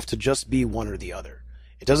doesn't have to just be one or the other.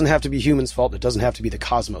 It doesn't have to be humans' fault. It doesn't have to be the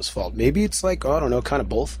cosmos' fault. Maybe it's I don't know, kind of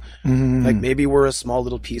both. Maybe we're a small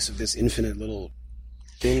little piece of this infinite little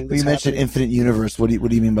thing. You mentioned infinite universe. What do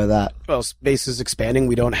you mean by that? Well, space is expanding.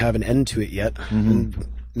 We don't have an end to it yet. And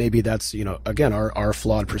maybe that's, again, our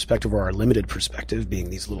flawed perspective, or our limited perspective, being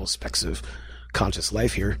these little specks of conscious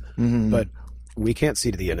life here. But we can't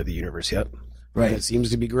see to the end of the universe yet. Right. And it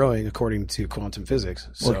seems to be growing according to quantum physics.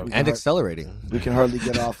 And accelerating. We can hardly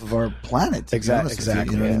get off of our planet. Exactly.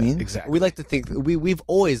 You know what I mean? Exactly. We like to think we've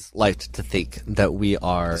always liked to think that we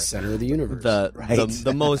are the center of the universe.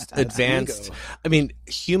 The most advanced. I mean,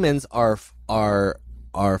 humans are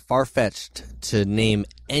far-fetched to name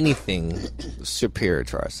anything superior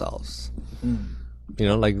to ourselves.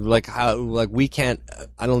 We can't.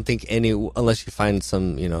 I don't think unless you find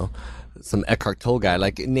some Eckhart Tolle guy,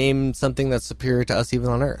 name something that's superior to us even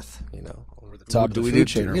on Earth, Over the top of the food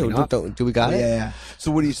chain, do we got it? Yeah.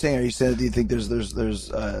 So what are you saying? Are you saying, do you think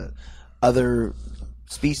there's other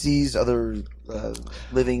species, other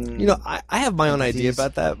living... I have my own idea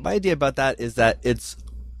about that. My idea about that is that it's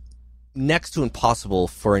next to impossible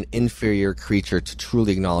for an inferior creature to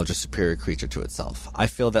truly acknowledge a superior creature to itself. I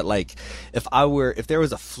feel that if there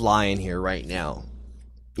was a fly in here right now,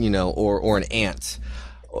 or an ant,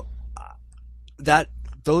 that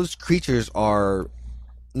those creatures are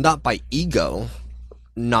not by ego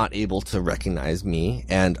not able to recognize me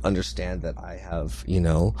and understand that I have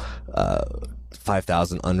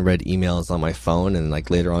 5,000 unread emails on my phone, and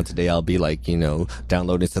later on today I'll be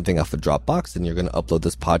downloading something off of Dropbox, and you're going to upload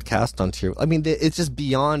this podcast onto your... I mean, it's just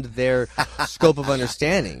beyond their scope of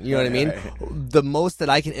understanding. You know what I mean? Right. The most that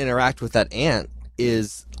I can interact with that ant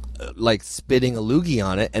is spitting a loogie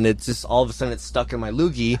on it, and it's just all of a sudden it's stuck in my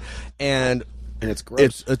loogie, and And it's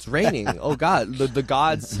gross. It's raining. Oh God, the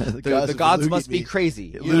gods, the gods must be crazy.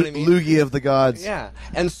 You know what I mean? Loogie of the gods. Yeah,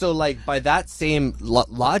 and so like by that same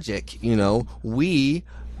logic, you know, we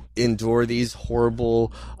endure these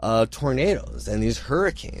horrible tornadoes and these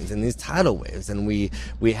hurricanes and these tidal waves, and we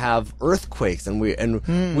have earthquakes, and and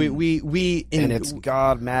it's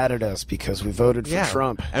God mad at us because we voted for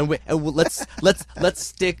Trump. And let's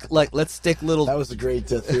stick little. That was a great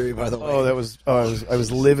theory, by the way. Oh, I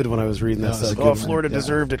was livid when I was reading that stuff. Oh, Florida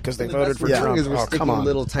deserved it because they voted for Trump. We're sticking come on.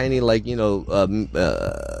 little tiny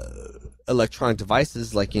electronic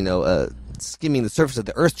devices skimming the surface of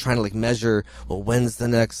the earth, trying to measure, well, when's the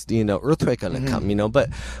next earthquake gonna come,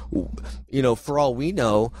 but for all we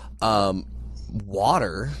know,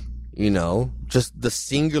 water, just the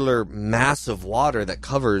singular mass of water that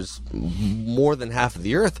covers more than half of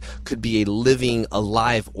the earth could be a living,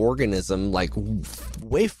 alive organism,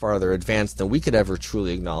 way farther advanced than we could ever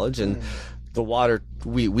truly acknowledge. And the water,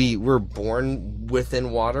 we're born within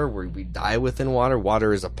water, we die within water.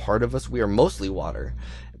 Water is a part of us. We are mostly water.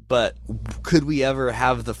 But could we ever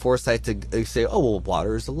have the foresight to say, oh, well,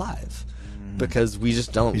 water is alive? Because we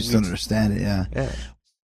just don't. We just don't understand it, yeah.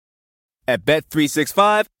 At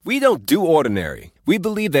Bet365, we don't do ordinary. We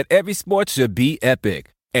believe that every sport should be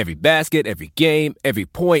epic. Every basket, every game, every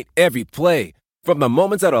point, every play. From the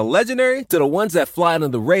moments that are legendary to the ones that fly under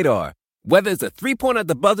the radar. Whether it's a three-pointer at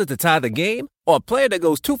the buzzer to tie the game or a player that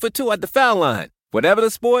goes 2 for 2 at the foul line. Whatever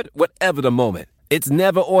the sport, whatever the moment. It's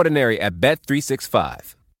never ordinary at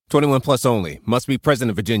Bet365. 21 plus only. Must be present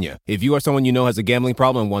in Virginia. If you or someone you know has a gambling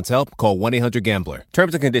problem and wants help, call 1-800-GAMBLER.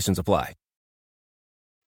 Terms and conditions apply.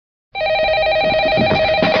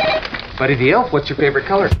 Buddy the Elf, what's your favorite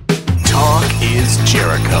color? Talk is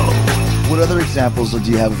Jericho. What other examples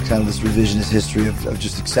do you have of kind of this revisionist history of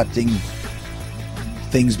just accepting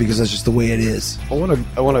things because that's just the way it is? I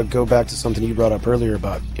want to go back to something you brought up earlier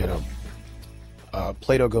about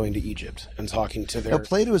Plato going to Egypt and talking to their. Now,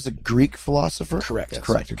 Plato is a Greek philosopher. Correct. Yes.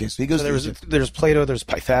 Correct. Okay, so he goes. There's Plato. There's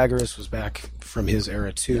Pythagoras was back from his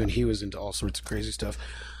era too, and he was into all sorts of crazy stuff.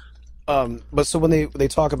 But so when they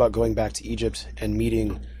talk about going back to Egypt and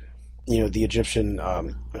meeting, the Egyptian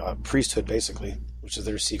priesthood, basically, which is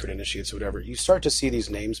their secret initiates or whatever, you start to see these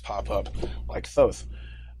names pop up, like Thoth,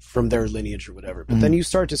 from their lineage or whatever. But then you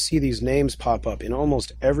start to see these names pop up in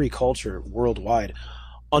almost every culture worldwide,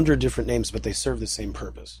 under different names, but they serve the same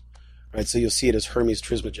purpose, right? So you'll see it as Hermes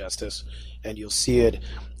Trismegistus, and you'll see it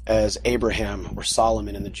as Abraham or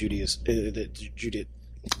Solomon in the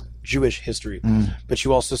Jewish history. But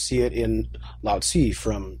you also see it in Lao Tzu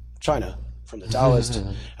from China, from the Taoist,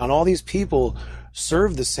 and all these people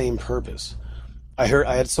serve the same purpose. I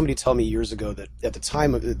had somebody tell me years ago that at the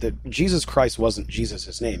time that Jesus Christ wasn't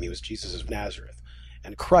Jesus' name; he was Jesus of Nazareth.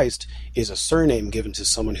 And Christ is a surname given to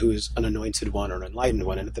someone who is an anointed one or an enlightened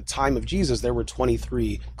one. And at the time of Jesus, there were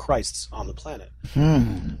 23 Christs on the planet.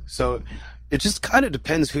 So it just kind of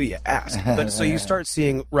depends who you ask. But so you start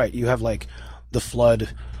seeing, right, you have the flood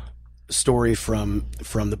story from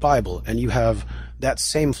the Bible, and you have that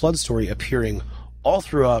same flood story appearing all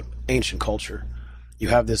throughout ancient culture. You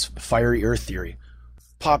have this fiery earth theory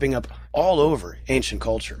popping up all over ancient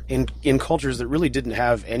culture, in cultures that really didn't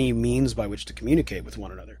have any means by which to communicate with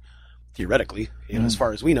one another. Theoretically, as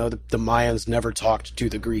far as we know, the Mayans never talked to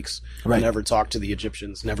the Greeks, never talked to the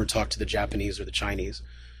Egyptians, never talked to the Japanese or the Chinese.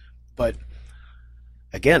 But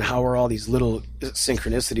again, how are all these little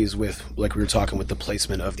synchronicities with, like we were talking with the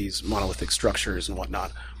placement of these monolithic structures and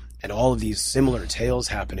whatnot, and all of these similar tales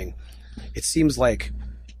happening? It seems like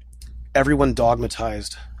everyone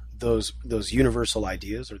dogmatized those universal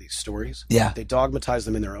ideas or these stories. Yeah. They dogmatize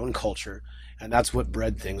them in their own culture, and that's what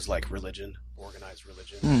bred things like religion, organized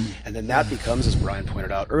religion. And then that becomes, as Brian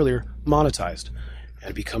pointed out earlier, monetized,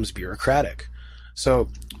 and it becomes bureaucratic. So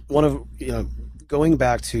going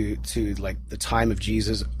back to the time of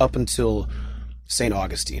Jesus up until St.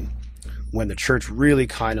 Augustine, when the church really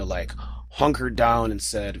kind of hunkered down and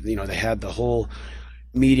said, they had the whole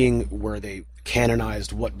meeting where they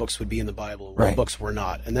canonized what books would be in the Bible, what books were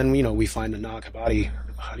not. And then, we find the Nag Hammadi,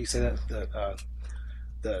 how do you say that?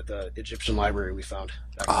 The Egyptian library we found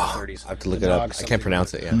back in the 30s. I have to look it up. I can't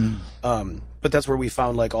pronounce it, But that's where we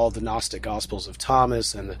found all the Gnostic Gospels of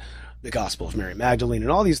Thomas and the Gospel of Mary Magdalene,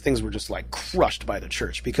 and all these things were just crushed by the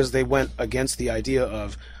church because they went against the idea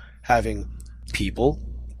of having people,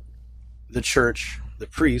 the church, the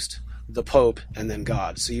priest, the Pope, and then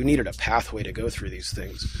God. So you needed a pathway to go through these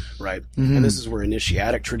things, right? And this is where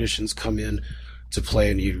initiatic traditions come in to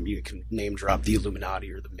play, and you can name drop the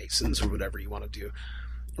Illuminati or the Masons or whatever you want to do,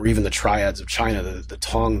 or even the triads of China, the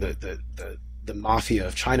Tong, the the mafia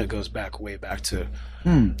of China goes way back to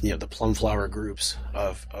the plumflower groups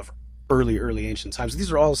of early ancient times.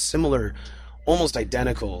 These are all similar, almost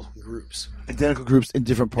identical groups. Identical groups in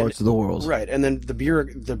different parts of the world. Right. And then the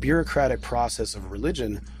bureaucratic process of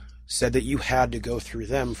religion said that you had to go through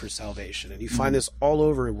them for salvation. And you find this all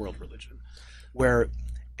over world religion, where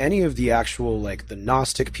any of the actual, like the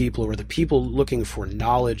Gnostic people or the people looking for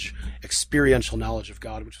knowledge, experiential knowledge of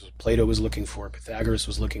God, which was what Plato was looking for, Pythagoras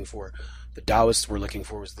was looking for, the Taoists were looking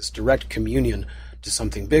for, was this direct communion to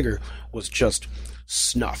something bigger, was just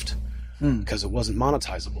snuffed because it wasn't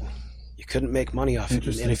monetizable. You couldn't make money off it.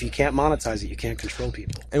 And if you can't monetize it, you can't control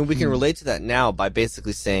people. And we can relate to that now by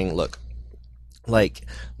basically saying, look, like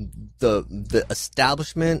the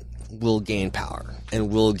establishment will gain power and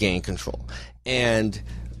will gain control. And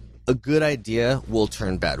a good idea will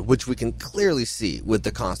turn bad, which we can clearly see with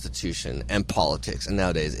the Constitution and politics. And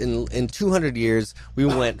nowadays, in 200 years, we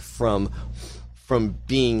went from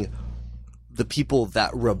being the people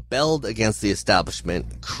that rebelled against the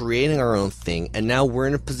establishment, creating our own thing, and now we're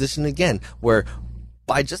in a position again where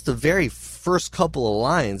by just the very first couple of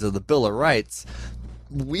lines of the Bill of Rights,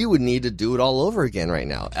 we would need to do it all over again right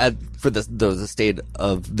now for the State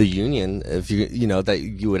of the Union, if that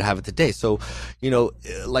you would have it today. So,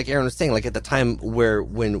 like Aaron was saying, like at the time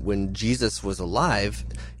when Jesus was alive,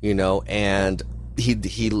 and he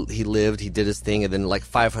lived, he did his thing, and then like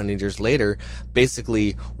 500 years later,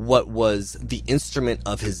 basically what was the instrument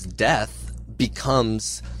of his death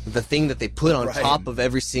becomes the thing that they put on top of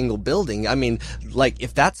every single building. I mean, like,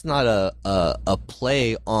 if that's not a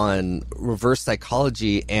play on reverse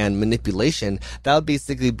psychology and manipulation, that would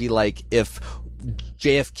basically be like if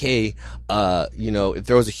JFK, if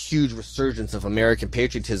there was a huge resurgence of American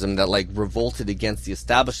patriotism that like revolted against the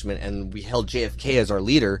establishment, and we held JFK as our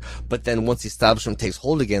leader, but then once the establishment takes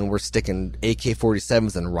hold again, we're sticking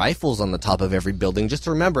AK-47s and rifles on the top of every building just to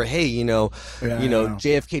remember, hey,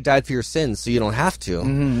 JFK died for your sins, so you don't have to.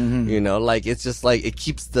 Like, it's just like it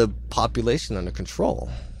keeps the population under control.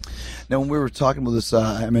 Now, when we were talking about this,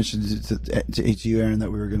 I mentioned to you, Aaron,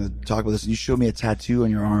 that we were going to talk about this, and you showed me a tattoo on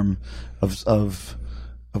your arm of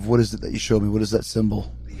what is it that you showed me? What is that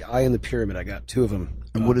symbol? The eye and the pyramid. I got two of them.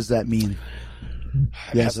 And what does that mean?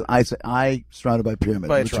 Yes, it's an eye surrounded by a pyramid.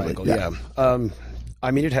 By a triangle, yeah.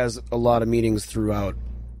 I mean, it has a lot of meanings throughout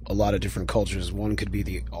a lot of different cultures. One could be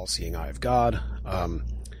the all-seeing eye of God.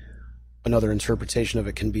 Another interpretation of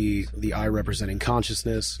it can be the eye representing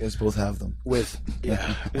consciousness. You guys both have them.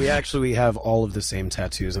 We actually have all of the same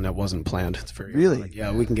tattoos, and that wasn't planned. It's very really ironic.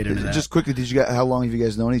 Yeah, we can get into that. Just quickly, how long have you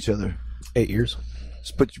guys known each other? 8 years.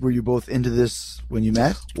 But were you both into this when you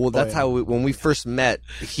met? Well, that's how when we first met,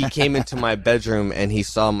 he came into my bedroom and he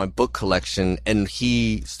saw my book collection, and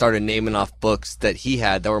he started naming off books that he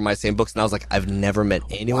had that were my same books. And I was like, I've never met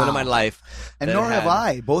anyone in my life. And nor have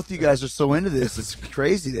I. Both of you guys are so into this. It's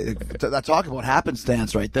crazy. That talk about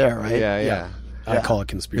happenstance right there, right? Yeah. I call it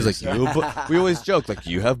conspiracy. He's like, we always joke, like,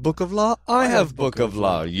 you have Book of Law, I have Book of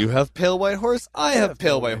Law. You have Pale White Horse, I have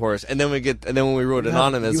Pale White Horse. And then when we wrote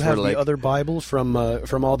Anonymous, you have we're like, the other Bible from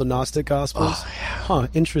all the Gnostic Gospels. Oh, yeah. Huh?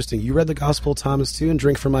 Interesting. You read the Gospel of Thomas too, and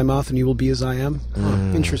drink from my mouth, and you will be as I am.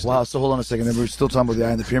 Interesting. Wow. So hold on a second. We're still talking about the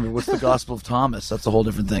eye in the pyramid. What's the Gospel of Thomas? That's a whole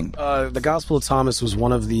different thing. The Gospel of Thomas was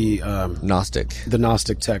one of the the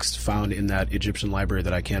Gnostic text found in that Egyptian library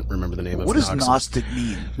that I can't remember the name of. What does Gnostic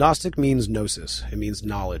mean? Gnostic means gnosis. It means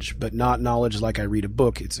knowledge. But not knowledge like I read a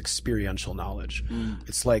book. It's experiential knowledge.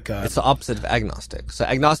 It's like it's the opposite of agnostic. So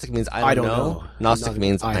agnostic means I don't know. Gnostic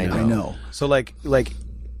means I know. So like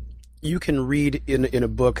you can read in a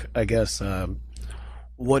book, I guess,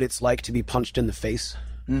 what it's like to be punched in the face,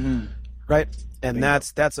 right? And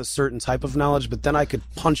that's a certain type of knowledge. But then I could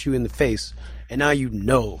punch you in the face, and now you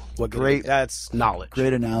know what that's knowledge.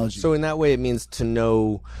 Great analogy. So in that way, it means to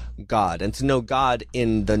know God, and to know God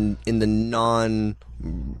in the non.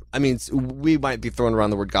 I mean, we might be throwing around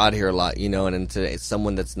the word God here a lot, and into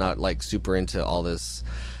someone that's not like super into all this,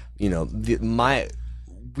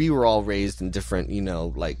 we were all raised in different,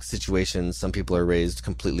 like situations. Some people are raised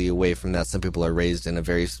completely away from that. Some people are raised in a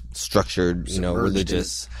very structured,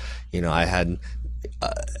 religious, I had,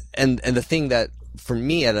 and the thing that for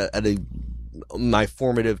me at my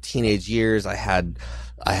formative teenage years, I had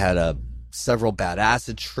several bad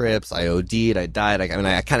acid trips. I OD'd. I died. I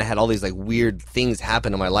kind of had all these like weird things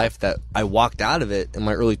happen in my life that I walked out of it in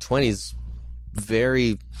my early 20s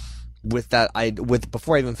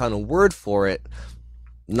before I even found a word for it.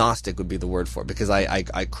 Gnostic would be the word for it, because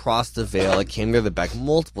I crossed the veil. I came near the back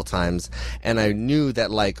multiple times, and I knew that,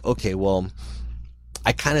 like, okay, well,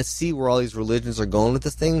 I kind of see where all these religions are going with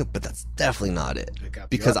this thing, but that's definitely not it.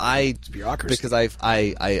 Because I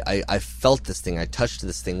felt this thing, I touched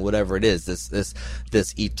this thing, whatever it is,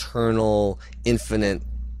 this eternal, infinite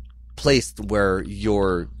place where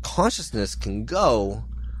your consciousness can go,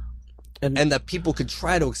 and that people could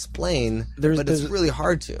try to explain, but it's really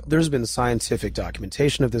hard to. There's been scientific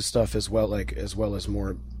documentation of this stuff as well as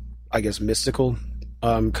more, I guess, mystical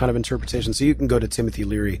kind of interpretation. So you can go to Timothy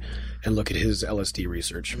Leary and look at his LSD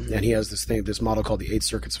research, and he has this model called the 8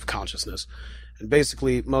 circuits of consciousness. And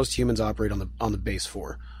basically, most humans operate on the base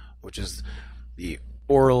 4, which is the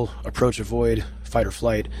oral, approach, avoid, fight or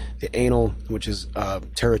flight; the anal, which is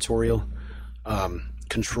territorial,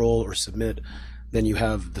 control or submit. Then you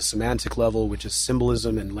have the semantic level, which is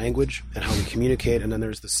symbolism and language and how we communicate. And then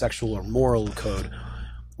there's the sexual or moral code,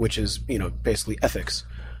 which is basically ethics.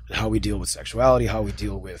 How we deal with sexuality, how we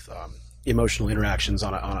deal with emotional interactions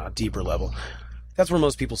on a deeper level. That's where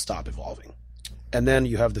most people stop evolving. And then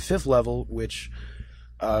you have the 5th level, which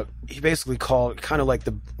he basically called kind of like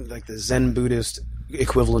the Zen Buddhist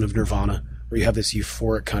equivalent of nirvana, where you have this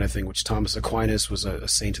euphoric kind of thing, which Thomas Aquinas was a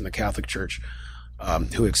saint in the Catholic Church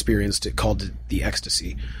who experienced it, called it the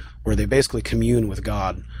ecstasy, where they basically commune with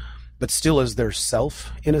God, but still as their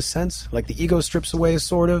self, in a sense. Like the ego strips away,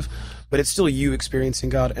 sort of, but it's still you experiencing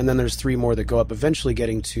God. And then there's 3 more that go up, eventually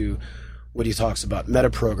getting to what he talks about,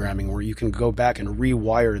 metaprogramming, where you can go back and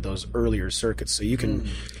rewire those earlier circuits. So you can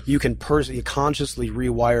consciously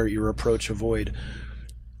rewire your approach, avoid,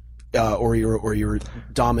 or your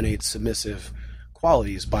dominate, submissive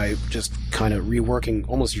qualities by just kind of reworking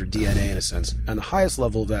almost your DNA in a sense. And the highest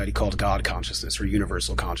level of that he called God consciousness or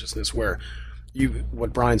universal consciousness, where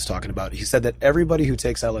what Brian's talking about. He said that everybody who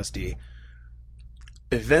takes LSD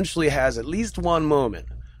eventually has at least one moment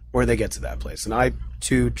where they get to that place. And I,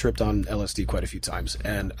 too, tripped on LSD quite a few times.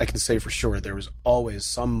 And I can say for sure there was always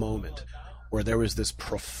some moment where there was this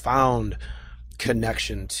profound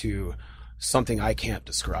connection to something I can't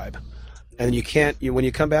describe. And when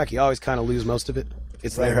you come back, you always kind of lose most of it.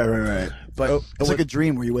 It's right. But it's like a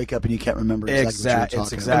dream where you wake up and you can't remember exactly what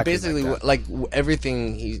you're talking about. Basically, like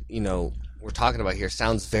everything we're talking about here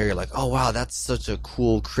sounds very like, oh wow, that's such a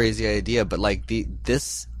cool, crazy idea. But like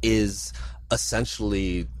this is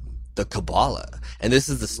essentially the Kabbalah, and this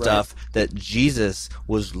is the stuff that Jesus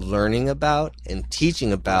was learning about and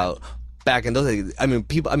teaching about back in those days.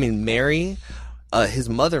 Mary. His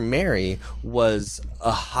mother Mary was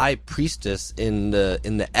a high priestess in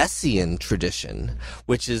the Essene tradition,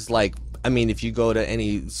 which is like, if you go to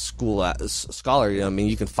any scholar,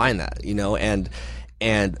 you can find that,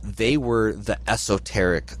 and they were the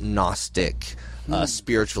esoteric Gnostic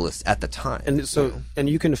spiritualists at the time. And so, and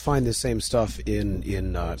you can find the same stuff in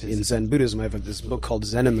Zen Buddhism. I have this book called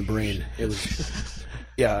Zen in the Brain. It was.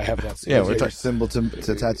 Yeah, I have that. Yeah, we're talking symbol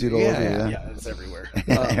to tattooed all over. Yeah, it's everywhere.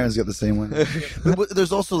 Aaron's got the same one.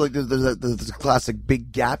 There's also like there's a classic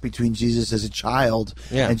big gap between Jesus as a child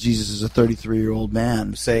and Jesus as a 33-year-old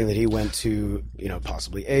man, saying that he went to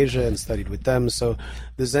possibly Asia and studied with them. So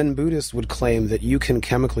the Zen Buddhists would claim that you can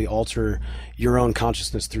chemically alter your own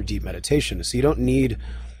consciousness through deep meditation. So you don't need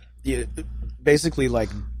basically like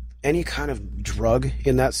any kind of drug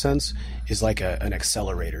in that sense is like an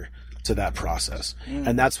accelerator to that process.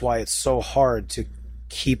 And that's why it's so hard to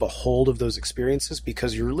keep a hold of those experiences,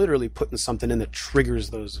 because you're literally putting something in that triggers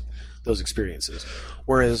those experiences.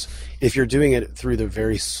 Whereas if you're doing it through the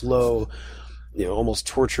very slow, almost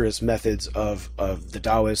torturous methods of the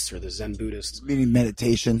Taoists or the Zen Buddhists, meaning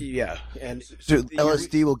meditation. Yeah, and so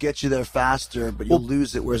LSD will get you there faster, but you'll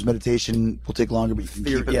lose it. Whereas meditation will take longer, but you can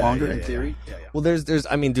keep it longer in theory. Yeah. Well, there's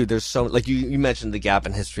so, like you mentioned the gap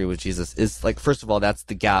in history with Jesus is like, first of all, that's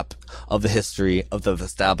the gap of the history of the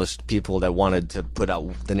established people that wanted to put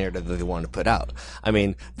out the narrative that they wanted to put out.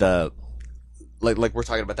 Like we're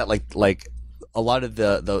talking about that, like a lot of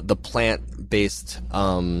the plant-based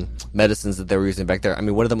medicines that they were using back there.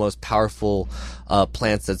 One of the most powerful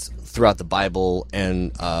plants that's throughout the Bible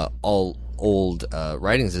and all old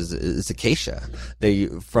writings is acacia.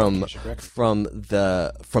 From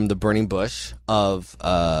the burning bush of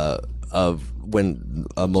when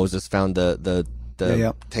Moses found the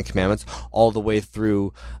Ten Commandments, all the way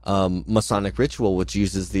through Masonic ritual, which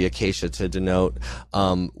uses the acacia to denote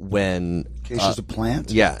when acacia's a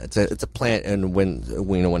plant. Yeah, it's a plant. And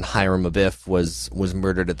when Hiram Abiff was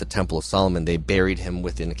murdered at the Temple of Solomon, they buried him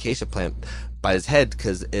with an acacia plant by his head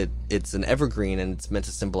because it's an evergreen and it's meant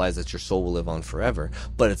to symbolize that your soul will live on forever.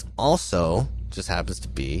 But it's also just happens to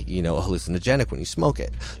be, a hallucinogenic when you smoke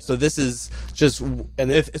it. So this is just, so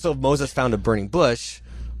if Moses found a burning bush,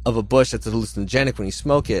 of a bush that's hallucinogenic when you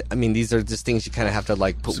smoke it. I mean, these are just things you kind of have to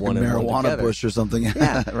like put It's one like a and one marijuana together. bush or something.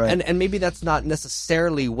 Yeah, Right. and maybe that's not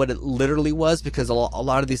necessarily what it literally was, because a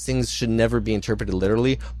lot of these things should never be interpreted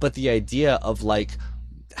literally. But the idea of like,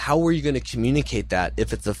 how are you going to communicate that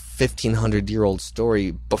if it's a 1,500-year-old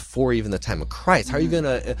story before even the time of Christ? How are you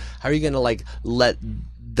gonna like let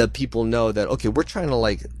the people know that, okay, we're trying to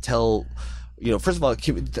like tell, you know, first of all,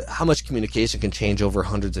 how much communication can change over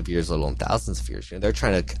hundreds of years, let alone thousands of years. You know, they're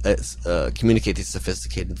trying to communicate these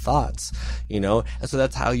sophisticated thoughts, you know, and so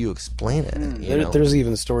that's how you explain it. You know? There's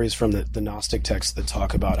even stories from the Gnostic texts that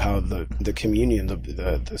talk about how the communion,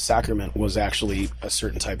 the sacrament, was actually a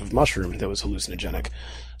certain type of mushroom that was hallucinogenic,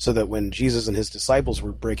 so that when Jesus and his disciples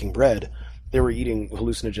were breaking bread, they were eating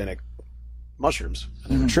hallucinogenic mushrooms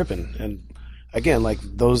and they were tripping. And again, like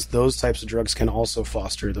those types of drugs can also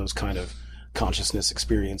foster those kind of consciousness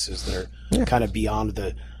experiences that are kind of beyond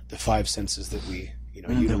the five senses that we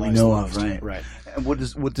utilize. That we know the of, most. right? And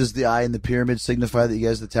what does the eye in the pyramid signify that you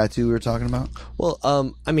guys, the tattoo we were talking about?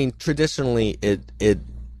 Well, I mean, traditionally it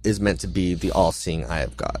is meant to be the all-seeing eye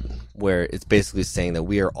of God, where it's basically saying that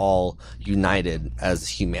we are all united as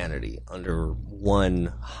humanity under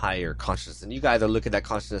one higher consciousness. And you can either look at that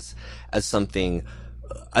consciousness as something.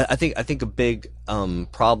 I think a big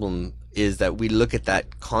problem is that we look at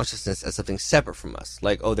that consciousness as something separate from us.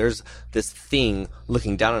 Like, oh, there's this thing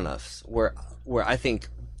looking down on us, where I think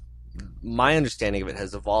my understanding of it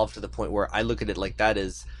has evolved to the point where I look at it like that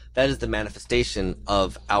is the manifestation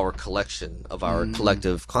of our collection, of our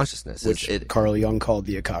collective consciousness. Which Carl Jung called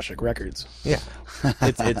the Akashic Records. Yeah.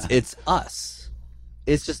 It's us.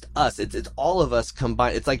 It's just us. It's all of us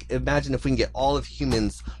combined. It's like, imagine if we can get all of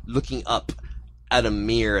humans looking up at a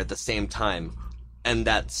mirror at the same time, and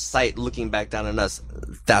that sight looking back down on us,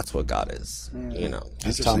 that's what God is, you know.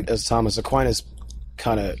 As Thomas Aquinas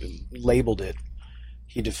kind of labeled it,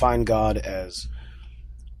 he defined God as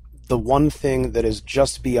the one thing that is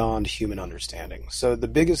just beyond human understanding. So the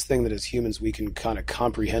biggest thing that as humans we can kind of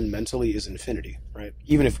comprehend mentally is infinity, right?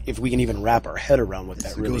 Even if we can even wrap our head around what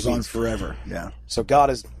that really means. It goes on forever, yeah. So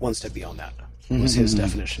God is one step beyond that. Was his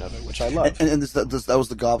definition of it, which I love. And that was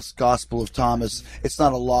the Gospel of Thomas. It's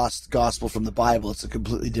not a lost gospel from the Bible. It's a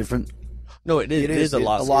completely different. No, it is a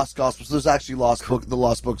lost gospel. So there's actually the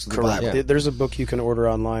lost books of the Correct. Bible. Yeah. There's a book you can order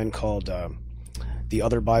online called The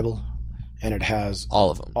Other Bible, and it has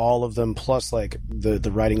all of them, plus like the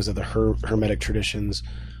writings of the Hermetic traditions,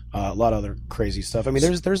 a lot of other crazy stuff. I mean,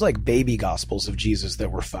 there's like baby gospels of Jesus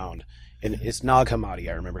that were found. And it's Nag Hammadi,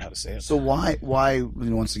 I remember how to say it. So why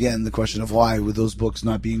once again, the question of why would those books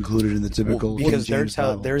not be included in the typical because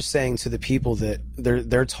Bible? They're saying to the people that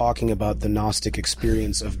they're talking about the Gnostic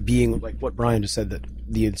experience of being, like what Brian just said, that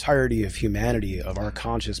the entirety of humanity, of our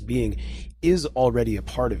conscious being, is already a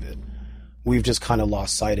part of it. We've just kind of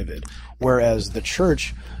lost sight of it. Whereas the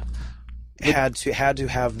church had to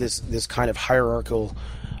have this kind of hierarchical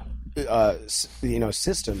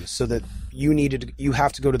system, so that you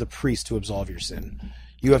have to go to the priest to absolve your sin.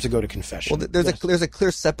 You have to go to confession. Well, there's a clear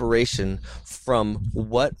separation from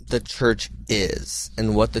what the church is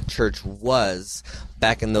and what the church was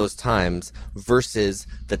back in those times versus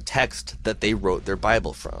the text that they wrote their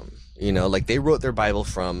Bible from. You know, like they wrote their Bible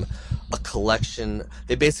from a collection.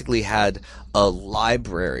 They basically had a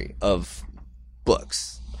library of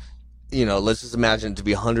books. You know, let's just imagine it to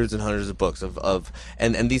be hundreds and hundreds of books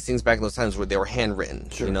and these things back in those times where they were handwritten.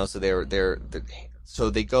 Sure. You know, so so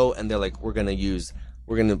they go and they're like, we're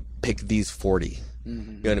gonna pick these 40. You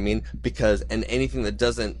know what I mean? Because anything that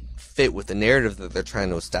doesn't fit with the narrative that they're trying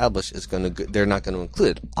to establish they're not going to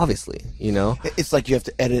include it, obviously. You know, it's like you have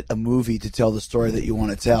to edit a movie to tell the story that you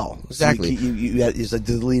want to tell. Exactly. So it's like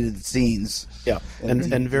deleted scenes. Yeah,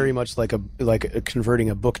 and very much like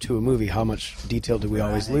converting a book to a movie. How much detail do we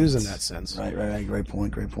always lose in that sense? Right. Great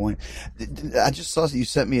point. I just saw that you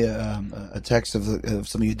sent me a text of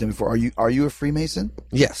something you'd done before. Are you a Freemason?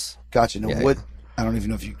 Yes. Gotcha. Now, what? I don't even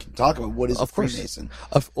know if you can talk about what is a Freemason.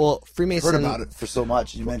 Well, Freemason. I've heard about it for so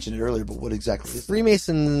much. You mentioned it earlier, but what exactly is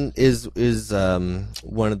Freemason? Is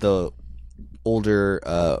one of the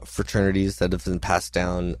older fraternities that have been passed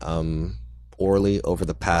down orally over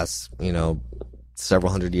the past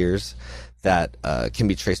several hundred years that can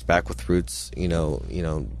be traced back with roots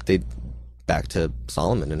they back to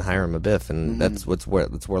Solomon and Hiram Abiff, and that's where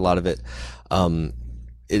a lot of it.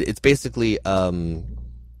 It's basically.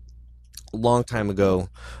 Long time ago,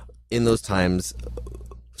 in those times,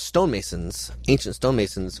 ancient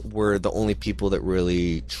stonemasons were the only people that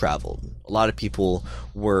really traveled. A lot of people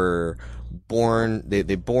were born,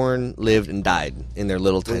 lived, and died in their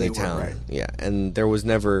little tiny town. Right. Yeah, and there was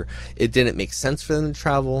never. It didn't make sense for them to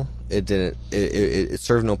travel. It didn't. It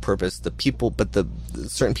served no purpose. The people, but the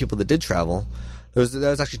certain people that did travel. There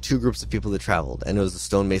was actually two groups of people that traveled, and it was the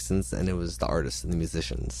stonemasons and it was the artists and the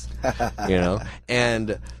musicians.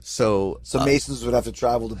 And so masons would have to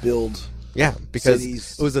travel to build. Yeah, because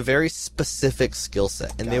cities. It was a very specific skill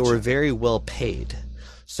set, and they were very well paid.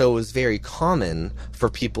 So it was very common for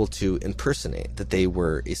people to impersonate that they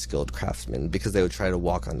were a skilled craftsman, because they would try to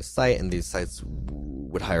walk on the site, and these sites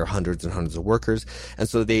would hire hundreds and hundreds of workers. And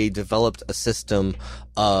so they developed a system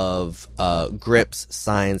of grips,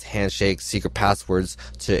 signs, handshakes, secret passwords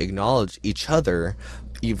to acknowledge each other.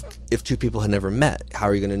 If two people had never met, how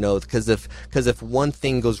are you going to know? Because if one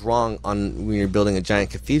thing goes wrong when you're building a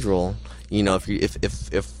giant cathedral, if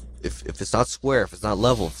it's not square, if it's not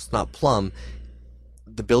level, if it's not plumb,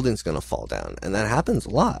 the building's going to fall down, and that happens a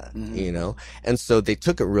lot, And so they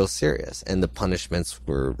took it real serious, and the punishments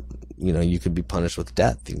were, you could be punished with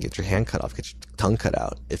death. You can get your hand cut off, get your tongue cut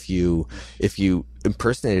out if you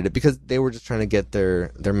impersonated it, because they were just trying to get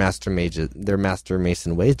their master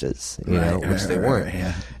mason wages, which they weren't.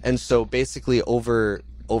 Yeah. And so basically over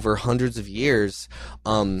hundreds of years,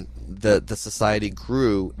 the society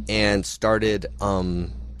grew and started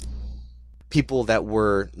people that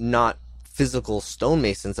were not physical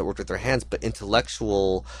stonemasons that worked with their hands, but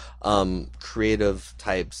intellectual, creative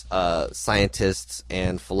types, scientists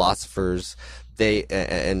and philosophers,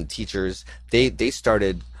 and teachers. They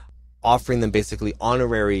started offering them basically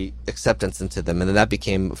honorary acceptance into them, and then that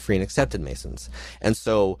became free and accepted masons. And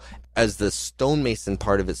so as the stonemason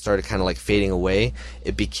part of it started kind of like fading away,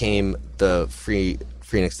 it became the free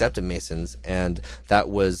and accepted masons, and that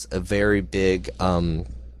was a very big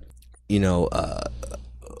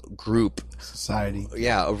group society.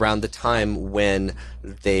 Yeah, around the time when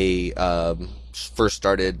they first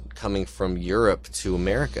started coming from Europe to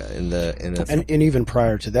America and even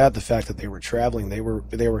prior to that, the fact that they were traveling, they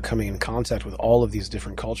were coming in contact with all of these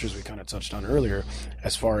different cultures we kind of touched on earlier,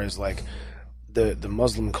 as far as like the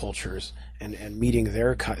Muslim cultures and meeting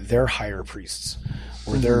their higher priests,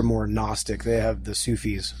 or they're more Gnostic. They have the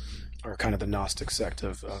Sufis are kind of the Gnostic sect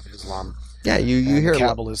of Islam. Yeah, you hear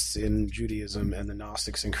Kabbalists in Judaism, and the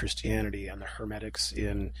Gnostics in Christianity, and the Hermetics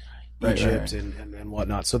in Egypt. And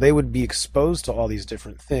whatnot. So they would be exposed to all these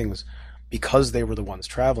different things because they were the ones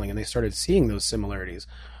traveling, and they started seeing those similarities,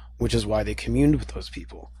 which is why they communed with those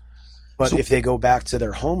people. But if they go back to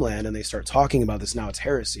their homeland and they start talking about this, now it's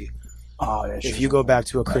heresy. If you go back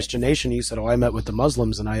to a Christian nation, you said, "Oh, I met with the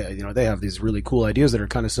Muslims, and they have these really cool ideas that are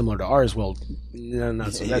kind of similar to ours." Well, so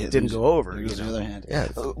that didn't go over. On the other hand, yeah.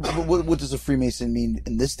 What does a Freemason mean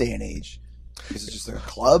in this day and age? Is it just like a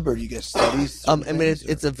club, or do you get studies? I mean,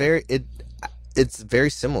 it's very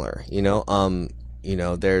similar. There's. Do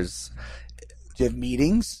you have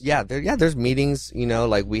meetings? Yeah, there's meetings.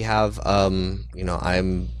 Like we have. I'm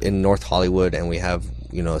in North Hollywood, and we have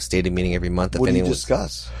a stated meeting every month. What do you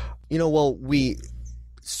discuss? Well, we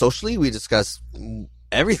discuss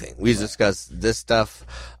everything. We discuss this stuff.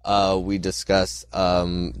 We discuss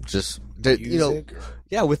music,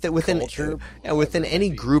 within any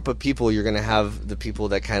group of people, you're gonna have the people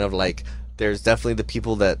that kind of like. There's definitely the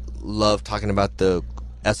people that love talking about the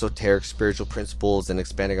esoteric spiritual principles and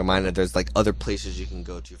expanding our mind, and there's like other places you can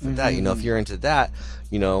go to for that. If you're into that,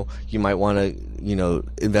 you might want to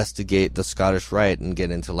investigate the Scottish Rite and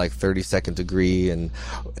get into like 32nd degree and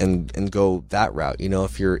go that route.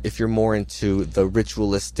 If you're more into the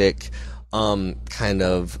ritualistic kind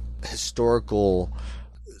of historical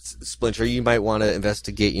splinter, you might want to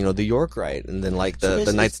investigate the York Rite, and then like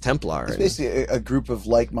the Knights Templar. It's basically a group of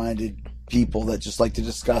like-minded people that just like to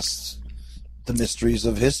discuss the mysteries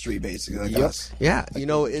of history, basically. Like us. Yeah,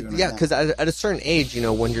 because at a certain age,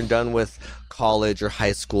 when you're done with college or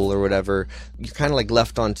high school or whatever, you're kind of like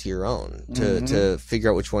left onto your own to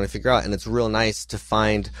figure out what you want to figure out, and it's real nice to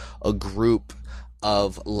find a group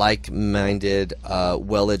of like-minded,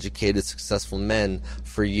 well-educated, successful men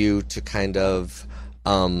for you to kind of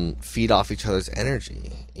feed off each other's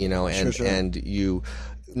energy, and you.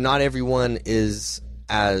 Not everyone is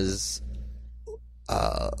as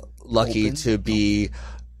lucky open. To be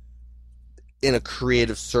in a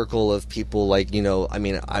creative circle of people like,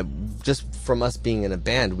 I just from us being in a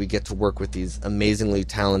band, we get to work with these amazingly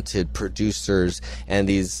talented producers and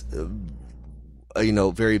these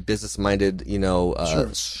very business-minded,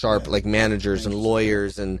 sharp like managers and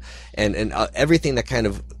lawyers and everything that kind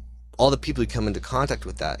of all the people who come into contact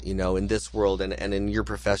with that, in this world and in your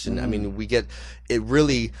profession. I mean, we get it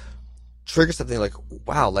really trigger something like,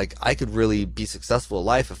 wow, like I could really be successful in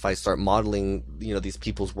life if I start modeling, these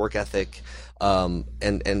people's work ethic,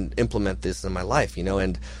 and implement this in my life,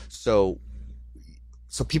 and so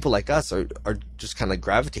people like us are just kind of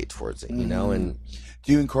gravitate towards it, and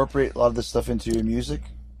do you incorporate a lot of this stuff into your music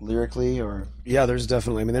lyrically, or? Yeah, there's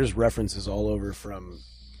definitely, there's references all over from,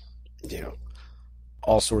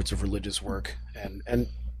 all sorts of religious work and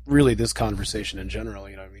really this conversation in general,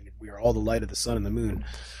 we are all the light of the sun and the moon.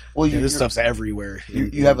 Well, this stuff's everywhere.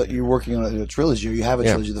 You're working on a trilogy, or you have a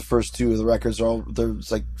trilogy. The first two of the records are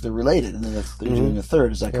they're related, and then they're doing a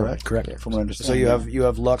third. Is that correct? Correct. Yeah, from what I understand. So you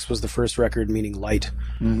have Lux was the first record, meaning light.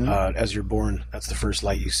 As you're born, that's the first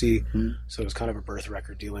light you see. So it was kind of a birth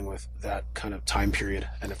record dealing with that kind of time period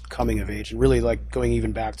and of coming of age, and really like going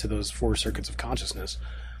even back to those 4 circuits of consciousness,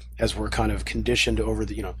 as we're kind of conditioned over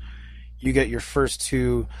the you get your first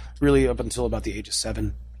 2 really up until about the age of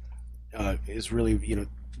 7 is really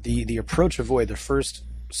the approach of void. The first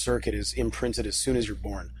circuit is imprinted as soon as you're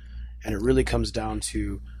born, and it really comes down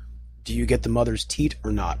to, do you get the mother's teat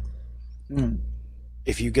or not?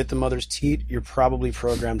 If you get the mother's teat, you're probably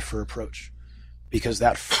programmed for approach, because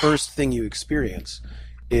that first thing you experience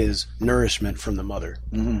is nourishment from the mother,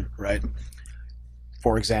 right?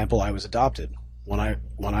 For example, I was adopted. When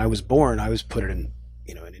I was born, I was put in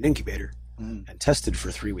in an incubator and tested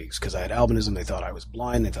for 3 weeks because I had albinism. They thought I was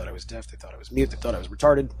blind. They thought I was deaf. They thought I was mute. They thought I was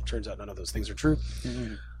retarded. Turns out none of those things are true.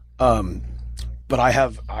 But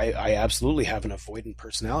I absolutely have an avoidant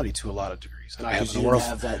personality to a lot of degrees, and I have an oral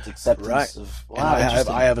that acceptance right. of. Wow, and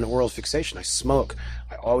I have an oral fixation. I smoke.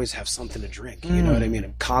 I always have something to drink. You know what I mean?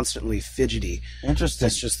 I'm constantly fidgety. Interesting.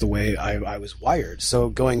 That's just the way I was wired. So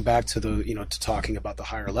going back to the to talking about the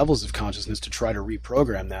higher levels of consciousness to try to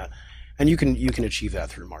reprogram that. And you can achieve that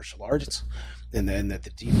through martial arts, and then the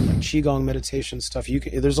deep like qigong meditation stuff.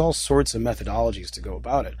 There's all sorts of methodologies to go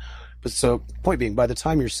about it. But so point being, by the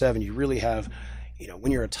time you're 7, you really have,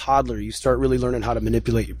 when you're a toddler, you start really learning how to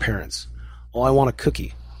manipulate your parents. Well, I want a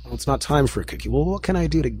cookie. Well, it's not time for a cookie. Well, what can I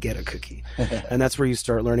do to get a cookie? And that's where you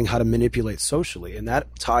start learning how to manipulate socially, and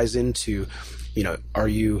that ties into, are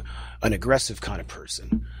you an aggressive kind of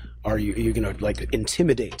person? Are you going to like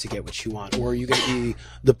intimidate to get what you want? Or are you going to be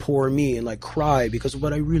the poor me and like cry because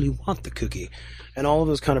but I really want the cookie? And all of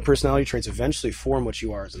those kind of personality traits eventually form what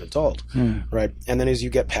you are as an adult, right? And then as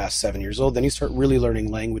you get past 7 years old, then you start really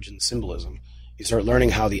learning language and symbolism. You start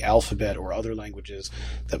learning how the alphabet or other languages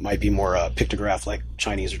that might be more pictograph like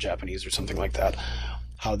Chinese or Japanese or something like that,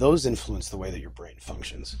 how those influence the way that your brain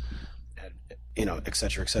functions. Et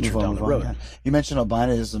cetera, down the road. Yeah. You mentioned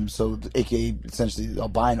albinism, so AKA essentially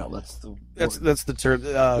albino. That's the term.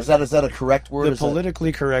 Is that a correct word? The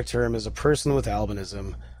politically correct term is a person with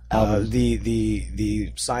albinism.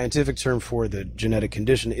 The scientific term for the genetic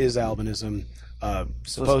condition is albinism.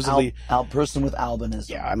 Supposedly, person with albinism.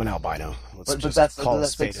 Yeah, I'm an albino. Let's but just that's call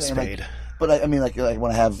that's a spade a spade. Like, but I mean, like when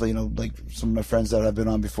I have like some of my friends that I've been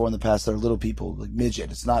on before in the past that are little people, like midget.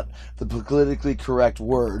 It's not the politically correct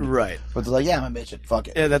word, right? But they're like, yeah, I'm a midget. Fuck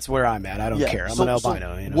it. Yeah, that's where I'm at. I don't care. I'm an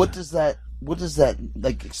albino. So what does that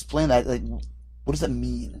like? Explain that. Like, what does that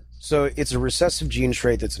mean? So it's a recessive gene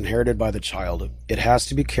trait that's inherited by the child. It has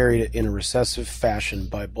to be carried in a recessive fashion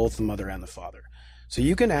by both the mother and the father. So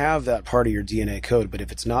you can have that part of your DNA code, but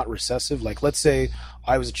if it's not recessive, like let's say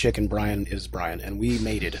I was a chick and Brian is Brian, and we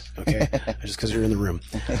mated, okay, just because you're in the room.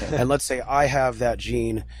 And let's say I have that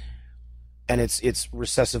gene, and it's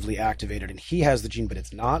recessively activated, and he has the gene, but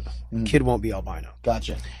it's not. Kid won't be albino.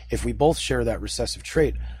 Gotcha. If we both share that recessive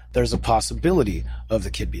trait, there's a possibility of the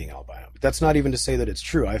kid being albino. But that's not even to say that it's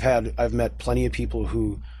true. I've met plenty of people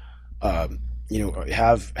who have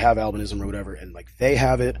albinism or whatever, and like they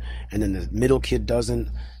have it, and then the middle kid doesn't,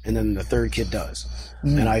 and then the third kid does.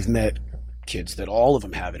 And I've met kids that all of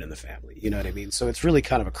them have it in the family. You know what I mean? So it's really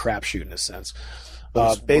kind of a crapshoot in a sense.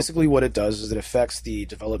 Basically, what it does is it affects the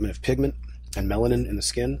development of pigment and melanin in the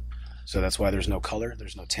skin. So that's why there's no color,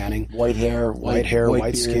 there's no tanning. White hair,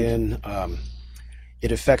 white skin.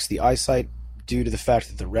 It affects the eyesight due to the fact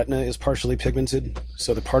that the retina is partially pigmented.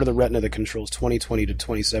 So the part of the retina that controls 20/20 to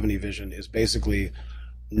 20/70 vision is basically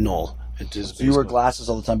null. So you wear glasses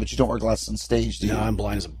all the time, but you don't wear glasses on stage, do you? No, I'm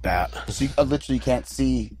blind as a bat. So you literally can't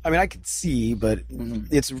see. I mean, I can see, but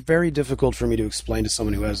it's very difficult for me to explain to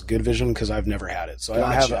someone who has good vision because I've never had it. So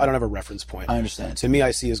Gotcha. I don't have a reference point. I understand. To me,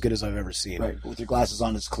 I see as good as I've ever seen. Right, with your glasses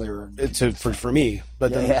on, it's clearer. For me,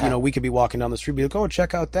 but then we could be walking down the street, and be like, "Oh,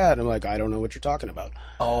 check out that," and I'm like, "I don't know what you're talking about."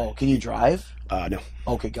 Oh, can you drive? No.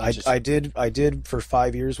 Okay, gotcha. I did for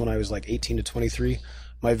 5 years when I was like 18 to 23.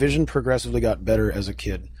 My vision progressively got better as a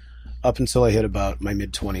kid, up until I hit about my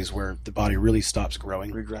mid-20s, where the body really stops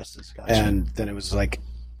growing. Regresses, gotcha. And then it was like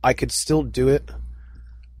I could still do it.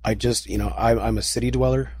 I just, I'm a city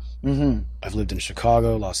dweller. Mm-hmm. I've lived in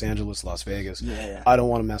Chicago, Los Angeles, Las Vegas. Yeah. I don't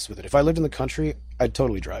want to mess with it. If I lived in the country, I'd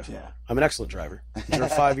totally drive. Yeah. I'm an excellent driver. I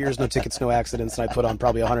drove 5 years, no tickets, no accidents, and I put on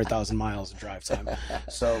probably 100,000 miles of drive time.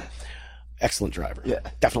 So, excellent driver. Yeah.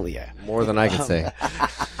 Definitely, yeah. More than I could say.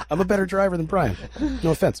 I'm a better driver than Brian.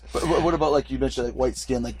 No offense. But what about, like you mentioned, like white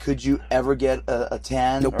skin? Like, could you ever get a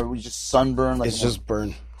tan? Nope. Or would you just sunburn? Like, It's just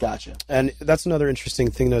burn. Gotcha. And that's another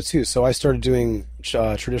interesting thing, though, too. So I started doing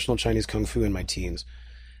traditional Chinese Kung Fu in my teens.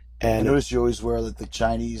 And I noticed you always wear like the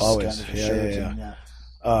Chinese Always. kind of Yeah, shirt. yeah, and, yeah.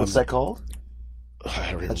 What's that called?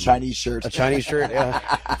 I don't A even Chinese shirt. A Chinese shirt, yeah.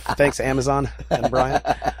 Thanks, Amazon and Brian.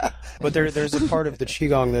 But there's a part of the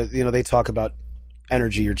Qigong that, they talk about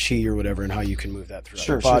energy or Qi or whatever and how you can move that throughout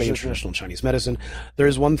your body in traditional Chinese medicine. There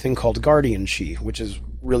is one thing called guardian Qi, which is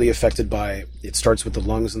really affected by, it starts with the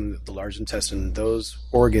lungs and the large intestine. Those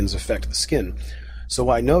organs affect the skin. So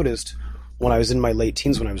what I noticed when I was in my late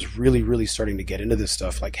teens, when I was really, really starting to get into this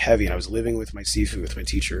stuff like heavy, and I was living with my Sifu, with my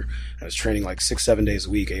teacher, I was training like 6-7 days a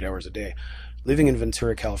week, 8 hours a day. Living in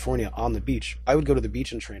Ventura, California, on the beach, I would go to the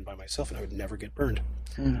beach and train by myself, and I would never get burned.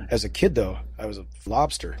 As a kid, though, I was a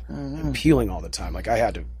lobster and peeling all the time. Like, I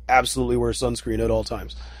had to absolutely wear sunscreen at all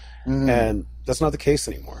times. And that's not the case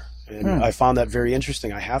anymore. And I found that very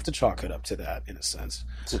interesting. I have to chalk it up to that, in a sense.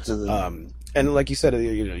 And like you said,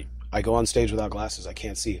 I go on stage without glasses. I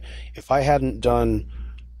can't see. If I hadn't done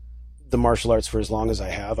the martial arts for as long as I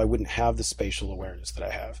have, I wouldn't have the spatial awareness that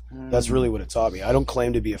I have. That's really what it taught me. I don't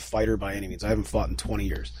claim to be a fighter by any means. I haven't fought in 20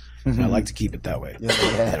 years. And I like to keep it that way.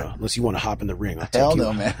 Yeah. Unless you want to hop in the ring. I'll Hell take you no,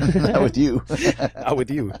 on. man. Not with you. Not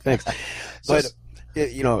with you. Thanks. But,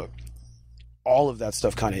 all of that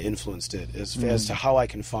stuff kind of influenced it as to how I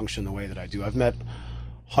can function the way that I do. I've met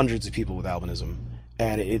hundreds of people with albinism.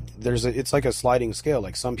 And it's like a sliding scale.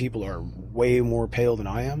 Like, some people are way more pale than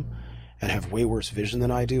I am and have way worse vision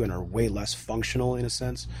than I do and are way less functional in a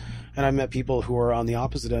sense. And I've met people who are on the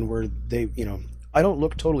opposite end where they, I don't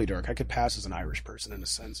look totally dark. I could pass as an Irish person in a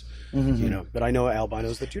sense, but I know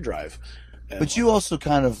albinos that do drive. But you also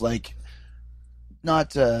kind of like,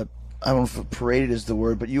 not, I don't know if paraded is the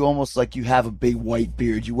word, but you almost like you have a big white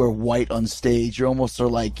beard. You wear white on stage. You almost are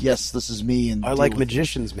like, yes, this is me. And I like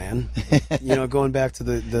magicians, man. Going back to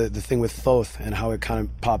the thing with Thoth and how it kind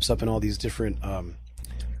of pops up in all these different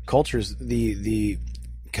cultures. The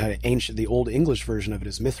kind of ancient, the old English version of it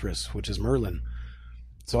is Mithras, which is Merlin.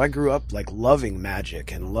 So I grew up like loving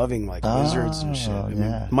magic and loving like wizards and shit. I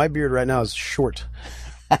mean, my beard right now is short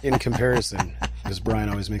in comparison, because Brian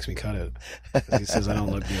always makes me cut it. He says I don't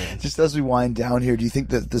look good. Just as we wind down here, do you think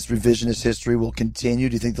that this revisionist history will continue?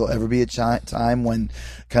 Do you think there'll ever be a time when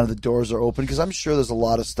kind of the doors are open? Because I'm sure there's a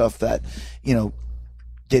lot of stuff that,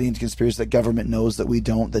 getting into conspiracy that government knows that we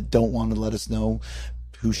don't, that don't want to let us know.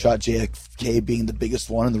 Who shot JFK being the biggest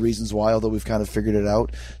one and the reasons why, although we've kind of figured it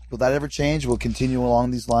out. Will that ever change? Will it continue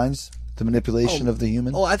along these lines? The manipulation of the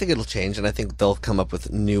human? Oh, I think it'll change, and I think they'll come up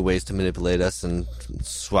with new ways to manipulate us and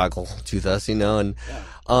swaggle-tooth us, and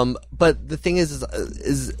but the thing is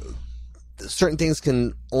certain things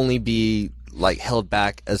can only be like held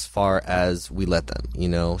back as far as we let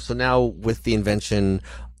them, So now with the invention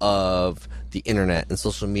of the internet and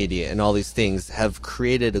social media and all these things have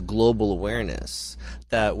created a global awareness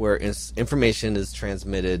that where information is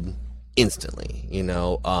transmitted instantly,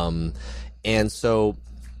 and so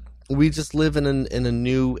we just live in a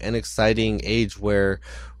new and exciting age where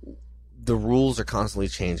the rules are constantly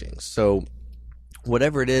changing. So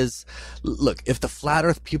whatever it is, look, if the flat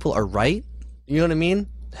earth people are right, you know what I mean?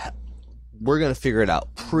 We're going to figure it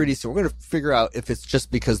out pretty soon. We're going to figure out if it's just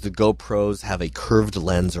because the GoPros have a curved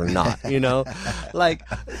lens or not, like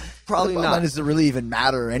probably not. Does it really even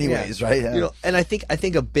matter anyways, right? Yeah. And I think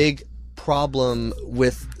a big problem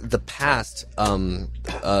with the past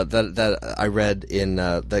that I read in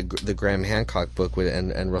the Graham Hancock book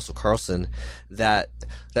and Russell Carlson, that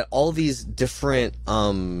all these different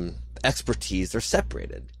expertise, they're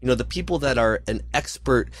separated. The people that are an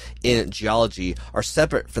expert in geology are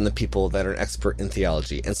separate from the people that are an expert in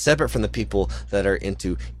theology, and separate from the people that are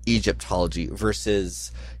into Egyptology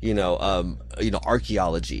versus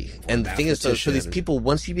archaeology. And the thing is, so these people,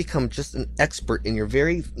 once you become just an expert in your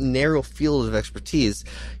very narrow field of expertise,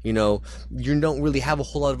 you don't really have a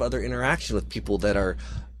whole lot of other interaction with people that are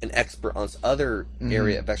an expert on this other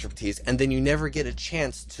area of expertise, and then you never get a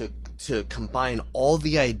chance to combine all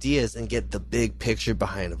the ideas and get the big picture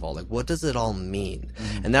behind it all. Like, what does it all mean?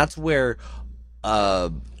 And that's where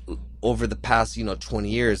over the past 20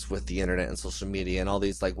 years with the internet and social media and all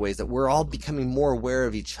these like ways that we're all becoming more aware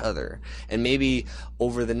of each other, and maybe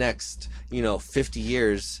over the next 50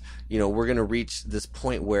 years we're going to reach this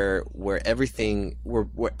point where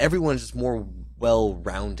everyone's just more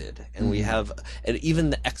well-rounded, and we have, and even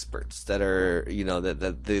the experts that are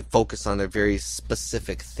that they focus on a very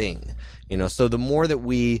specific thing, so the more that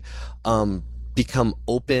we become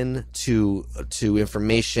open to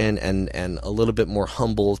information and a little bit more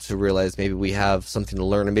humble to realize maybe we have something to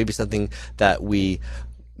learn, and maybe something that we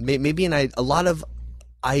maybe a lot of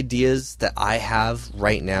ideas that I have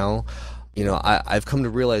right now, I've come to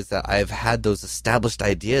realize that I've had those established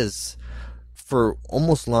ideas for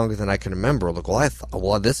almost longer than I can remember. Like,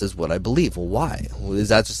 well, this is what I believe. Well, why? Well, is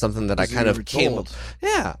that just something that I kind of came up?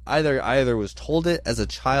 Yeah, I either was told it as a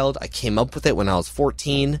child, I came up with it when I was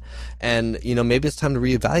 14, and maybe it's time to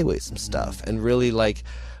reevaluate some stuff and really like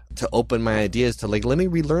to open my ideas to like, let me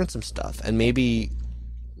relearn some stuff, and maybe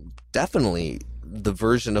definitely the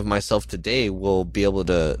version of myself today will be able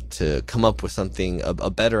to come up with something, a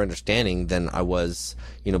better understanding than I was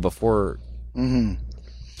before. Mm-hmm.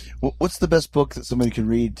 What's the best book that somebody can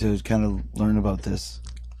read to kind of learn about this?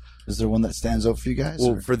 Is there one that stands out for you guys?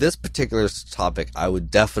 Well, for this particular topic, I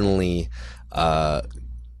would definitely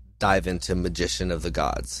dive into Magician of the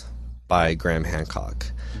Gods by Graham Hancock.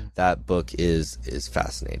 That book is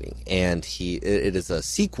fascinating, and it is a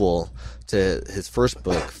sequel to his first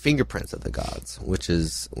book, Fingerprints of the Gods, which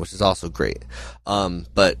is also great.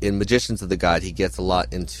 But in Magicians of the God, he gets a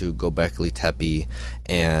lot into Göbekli Tepe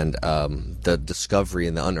and the discovery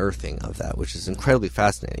and the unearthing of that, which is incredibly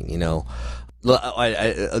fascinating. We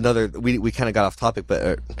kind of got off topic,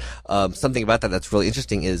 but something about that's really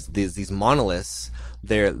interesting is these monoliths.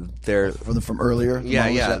 They're from earlier.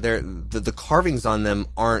 Yeah. The carvings on them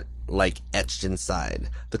aren't like etched inside.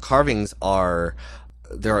 The carvings are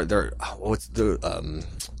they're what's there's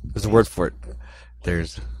a word for it.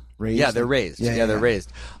 There's raised. Yeah, they're raised. Yeah, they're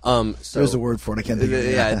raised. So there's a word for it. I can't think of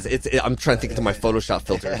it. Yeah, it's I'm trying to think through my Photoshop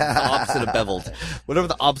filter. It's the opposite of beveled. Whatever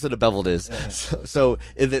the opposite of beveled is. So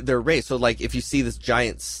they're raised. So like if you see this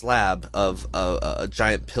giant slab of a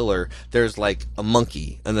giant pillar, there's like a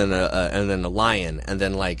monkey and then a lion and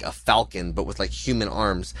then like a falcon, but with like human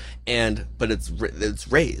arms, but it's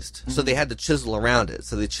raised. So they had to chisel around it.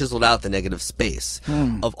 So they chiseled out the negative space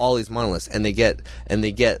of all these monoliths, and they get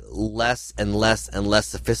less and less and less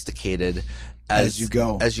sophisticated as you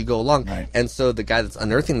go along. Right. And so the guy that's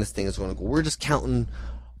unearthing this thing is going to go, we're just counting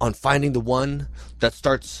on finding the one that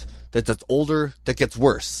starts that's older, that gets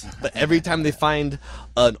worse. But every time they find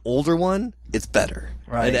an older one, it's better.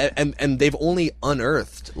 Right. And they've only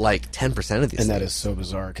unearthed like 10% of these things. That is so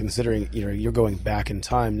bizarre, considering you're going back in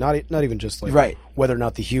time, not even just like whether or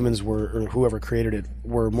not the humans were, or whoever created it,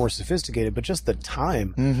 were more sophisticated, but just the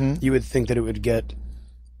time. Mm-hmm. You would think that it would get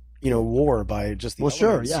war by just the elements,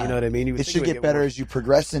 sure, yeah. You know what I mean? It should get better as you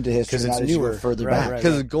progress into history, because it's newer, further back.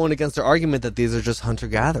 Because going against their argument that these are just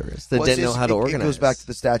hunter-gatherers that didn't know how to organize. It goes back to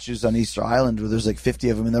the statues on Easter Island where there's like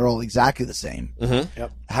 50 of them and they're all exactly the same. Mm-hmm.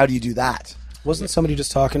 Yep. How do you do that? Wasn't somebody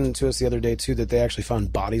just talking to us the other day too that they actually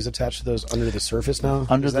found bodies attached to those under the surface now?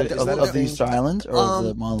 Of the Easter Island or of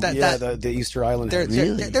the monolith? The Easter Island.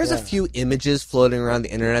 There's a few images floating around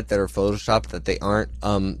the internet that are photoshopped that they aren't.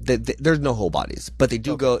 There's no whole bodies, but they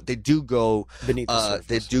do go. They do go beneath the surface.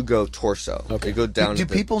 They do go torso. Okay. They go down. Do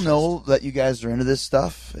people know that you guys are into this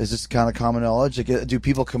stuff? Is this kind of common knowledge? Like, do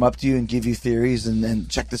people come up to you and give you theories and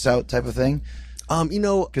check this out type of thing?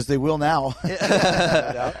 Because they will now.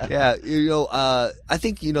 Yeah, I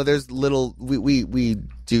think there's little. We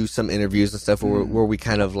do some interviews and stuff where we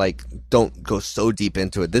kind of like don't go so deep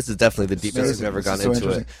into it. This is definitely the deepest we've ever gone into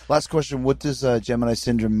it. Last question: what does Gemini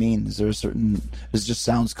syndrome mean? Is there a certain? It just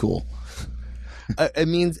sounds cool. It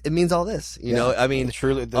means all this. I mean,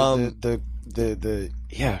 truly the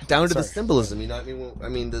down to the symbolism.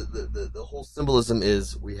 The whole symbolism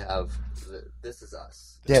is we have this is us.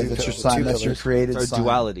 Yeah, that's your sign. That's your created sign. It's our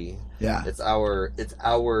duality. Yeah, it's our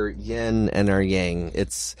yin and our yang.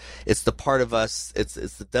 It's the part of us. It's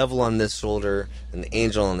the devil on this shoulder and the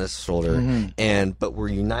angel on this shoulder, but we're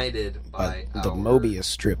united by the Mobius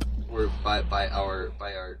strip. We're by our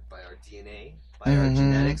DNA, by our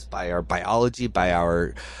genetics, by our biology, by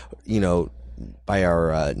our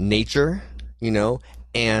nature,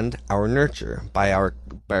 and our nurture, by our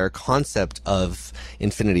concept of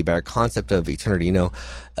infinity, by our concept of eternity.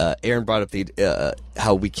 Aaron brought up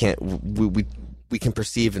how we can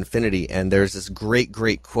perceive infinity, and there's this great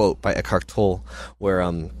quote by Eckhart Tolle where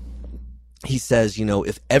he says,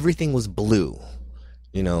 if everything was blue,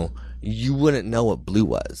 you wouldn't know what blue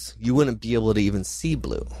was. You wouldn't be able to even see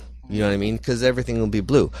blue. You know what I mean? Because everything will be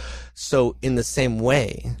blue. So in the same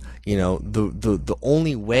way, you know, the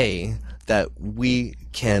only way that we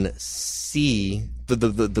can see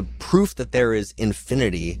the proof that there is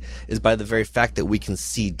infinity is by the very fact that we can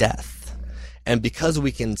see death. And because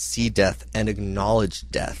we can see death and acknowledge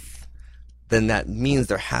death, then that means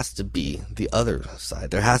there has to be the other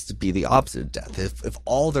side. There has to be the opposite of death. If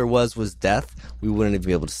all there was death, we wouldn't even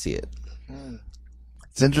be able to see it.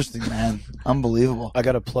 It's interesting, man. Unbelievable. I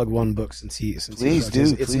got to plug one book since Please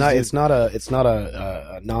do. It's not a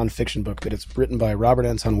nonfiction book, but it's written by Robert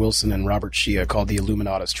Anton Wilson and Robert Shea called the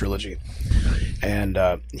Illuminatus Trilogy. And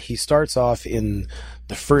he starts off in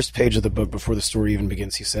the first page of the book before the story even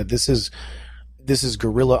begins. He said, "This is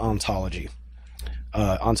guerrilla ontology.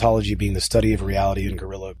 Ontology being the study of reality, and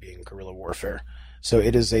guerrilla being guerrilla warfare. So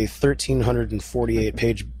it is a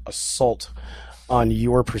 1,348-page assault on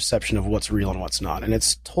your perception of what's real and what's not. And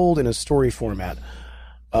it's told in a story format,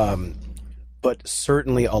 but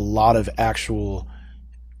certainly a lot of actual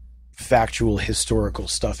factual historical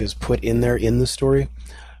stuff is put in there in the story.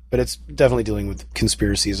 But it's definitely dealing with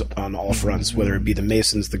conspiracies on all fronts, whether it be the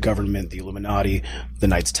Masons, the government, the Illuminati, the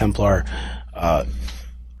Knights Templar,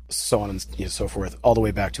 so on and so forth, all the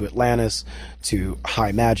way back to Atlantis, to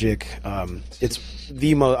high magic. It's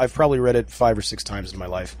I've probably read it 5 or 6 times in my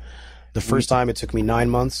life. The first time it took me 9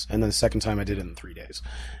 months, and then the second time I did it in 3 days.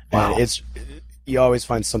 Wow. And you always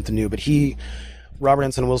find something new. But Robert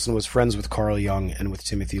Anton Wilson was friends with Carl Jung and with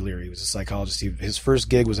Timothy Leary. He was a psychologist. His first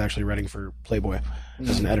gig was actually writing for Playboy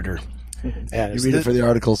as an editor. And You read it for the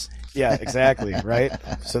articles. Yeah, exactly, right?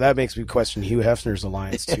 So that makes me question Hugh Hefner's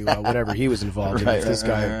alliance to whatever he was involved in. If this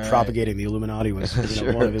guy propagating the Illuminati was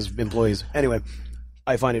one of his employees. Anyway,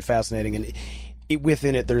 I find it fascinating. And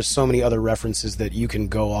within it, there's so many other references that you can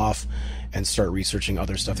go off and start researching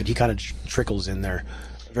other stuff that he kind of trickles in there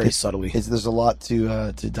very subtly. There's a lot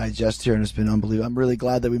to digest here, and it's been unbelievable. I'm really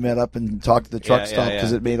glad that we met up and talked to the truck stop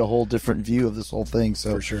because it made a whole different view of this whole thing.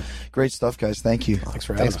 So for sure. Great stuff, guys. Thank you. Thanks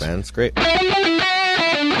for having us. Man. It's great.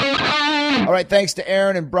 All right, thanks to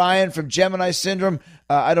Aaron and Brian from Gemini Syndrome.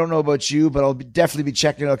 I don't know about you, but I'll definitely be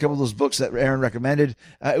checking out a couple of those books that Aaron recommended.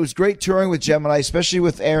 It was great touring with Gemini, especially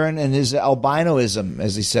with Aaron and his albinoism,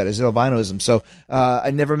 as he said, his albinoism. So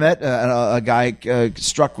I never met a guy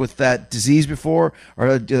struck with that disease before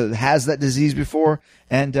or has that disease before.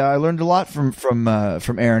 And I learned a lot from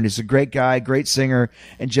Aaron. He's a great guy, great singer,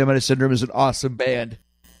 and Gemini Syndrome is an awesome band.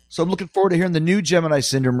 So I'm looking forward to hearing the new Gemini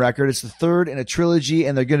Syndrome record. It's the third in a trilogy,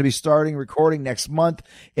 and they're going to be starting recording next month.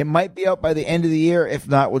 It might be out by the end of the year. If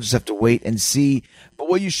not, we'll just have to wait and see. But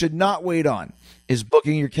what you should not wait on is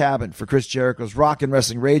booking your cabin for Chris Jericho's Rock and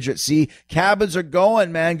Wrestling Rager at Sea. Cabins are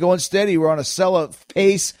going, man, going steady. We're on a sellout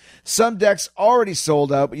pace. Some decks already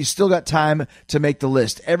sold out, but you still got time to make the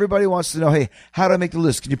list. Everybody wants to know, hey, how do I make the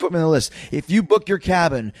list? Can you put me on the list? If you book your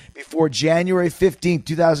cabin before January 15th,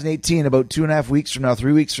 2018, about 2.5 weeks from now,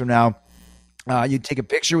 3 weeks from now, you take a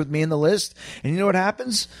picture with me in the list, and you know what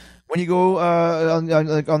happens? When you go on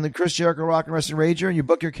the Chris Jericho Rock and Wrestling Rager and you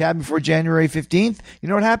book your cabin before January 15th, you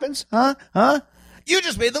know what happens? Huh? You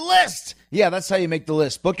just made the list. Yeah, that's how you make the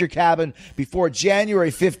list. Book your cabin before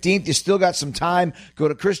January 15th. You still got some time. Go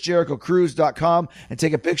to ChrisJerichoCruise.com and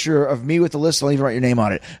take a picture of me with the list. I'll even write your name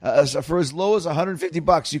on it. For as low as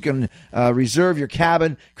 $150, you can reserve your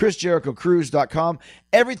cabin. ChrisJerichoCruise.com.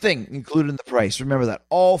 Everything included in the price. Remember that.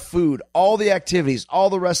 All food, all the activities,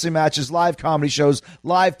 all the wrestling matches, live comedy shows,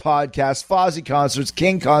 live podcasts, Fozzy concerts,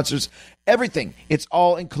 King concerts, everything. It's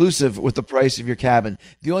all inclusive with the price of your cabin.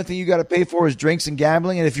 The only thing you got to pay for is drinks and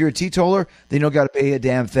gambling. And if you're a teetotaler, then you don't got to pay a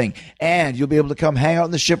damn thing. And you'll be able to come hang out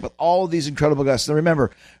on the ship with all of these incredible guests. Now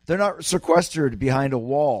remember, they're not sequestered behind a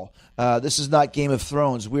wall. This is not Game of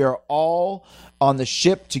Thrones. We are all on the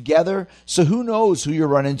ship together. So who knows who you'll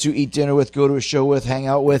run into, eat dinner with, go to a show with, hang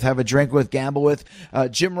out with, have a drink with, gamble with.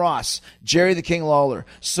 Jim Ross, Jerry the King Lawler,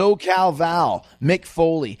 SoCal Val, Mick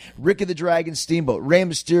Foley, Ricky the Dragon Steamboat, Rey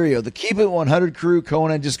Mysterio, the Keep It 100 crew,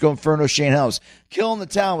 Conan, Disco Inferno, Shane House, Killing the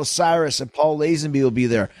Town with Cyrus and Paul Lazenby will be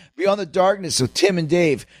there. Beyond the Darkness with Tim and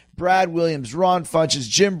Dave, Brad Williams, Ron Funches,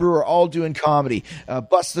 Jim Brewer, all doing comedy.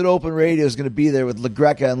 Busted Open Radio is going to be there with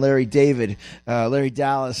LaGreca and Larry David, Larry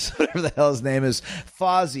Dallas, whatever the hell his name is,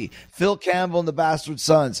 Fozzy, Phil Campbell and the Bastard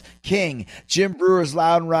Sons, King, Jim Brewer's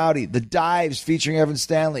Loud and Rowdy, The Dives featuring Evan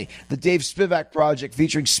Stanley, The Dave Spivak Project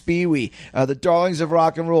featuring Speewee, The Darlings of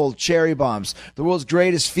Rock and Roll, Cherry Bombs, the world's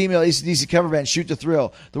greatest female AC/DC cover band, Shoot to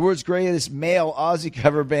Thrill, the world's greatest male Aussie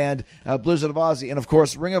cover band, Blizzard of Aussie, and of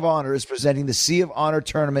course, Ring of Honor is presenting the Sea of Honor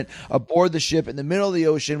tournament aboard the ship in the middle of the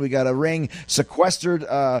ocean. We got a ring sequestered,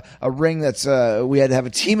 a ring that's we had to have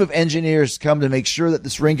a team of engineers come to make sure that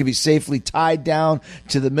this ring could be safely tied down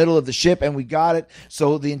to the middle of the ship, and we got it.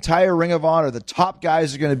 So the entire Ring of Honor, the top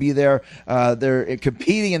guys are going to be there. They're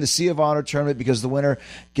competing in the Sea of Honor tournament because the winner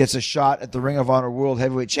gets a shot at the Ring of Honor World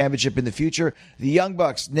Heavyweight Championship in the future. The Young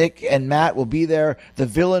Bucks, Nick and Matt, will be there. The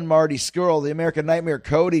Villain, Marty Scurll. The American Nightmare,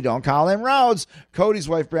 Cody. Don't call him Rhodes. Cody's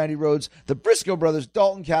wife, Brandy Rhodes. The Briscoe brothers,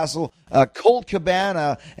 Dalton Castle. Colt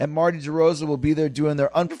Cabana and Marty DeRosa will be there doing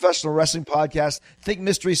their unprofessional wrestling podcast. Think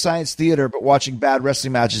Mystery Science Theater, but watching bad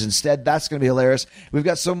wrestling matches instead. That's going to be hilarious. We've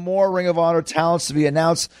got some more Ring of Honor talents to be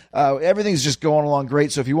announced. Everything's just going along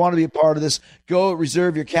great. So if you want to be a part of this, go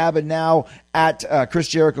reserve your cabin now at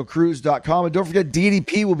ChrisJerichoCruise.com. And don't forget,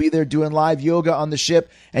 DDP will be there doing live yoga on the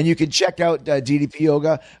ship. And you can check out DDP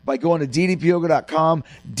Yoga by going to DDPYoga.com,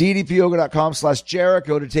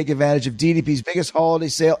 DDPYoga.com/Jericho to take advantage of DDP's biggest holiday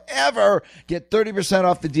sale ever. Get 30%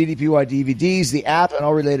 off the DDPY DVDs, the app, and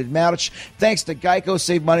all related merch. Thanks to Geico.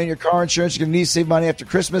 Save money on your car insurance. You're going to need to save money after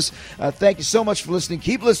Christmas. Thank you so much for listening.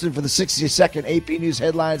 Keep listening for the 60-second AP News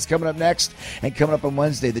headlines coming up next. And coming up on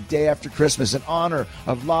Wednesday, the day after Christmas, in honor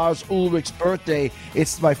of Lars Ulrich's birthday,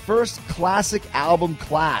 it's my first classic album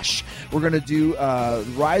clash. We're going to do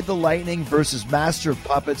Ride the Lightning versus Master of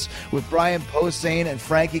Puppets with Brian Posehn and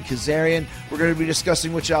Frankie Kazarian. We're going to be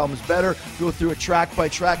discussing which album is better, go through a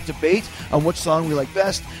track-by-track debate on which song we like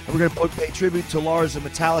best, and we're going to pay tribute to Lars and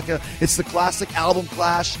Metallica. It's the classic album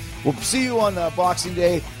clash. We'll see you on Boxing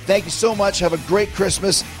Day. Thank you so much. Have a great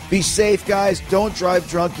Christmas. Be safe, guys. Don't drive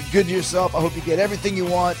drunk. Be good to yourself. I hope you get everything you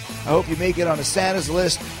want. I hope you make it on a Santa's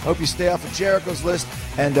list. I hope you stay off of Jericho's list.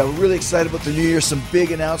 And we're really excited about the new year. Some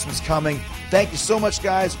big announcements coming. Thank you so much,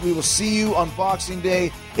 guys. We will see you on Boxing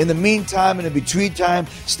Day. In the meantime and in between time,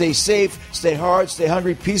 stay safe, stay hard, stay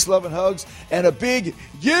hungry. Peace, love, and hugs. And a big,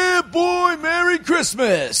 yeah, boy, Merry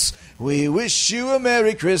Christmas. We wish you a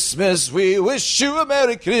Merry Christmas. We wish you a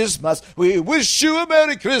Merry Christmas. We wish you a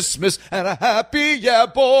Merry Christmas and a happy, yeah,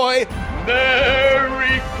 boy.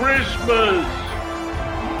 Merry Christmas.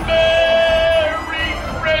 Merry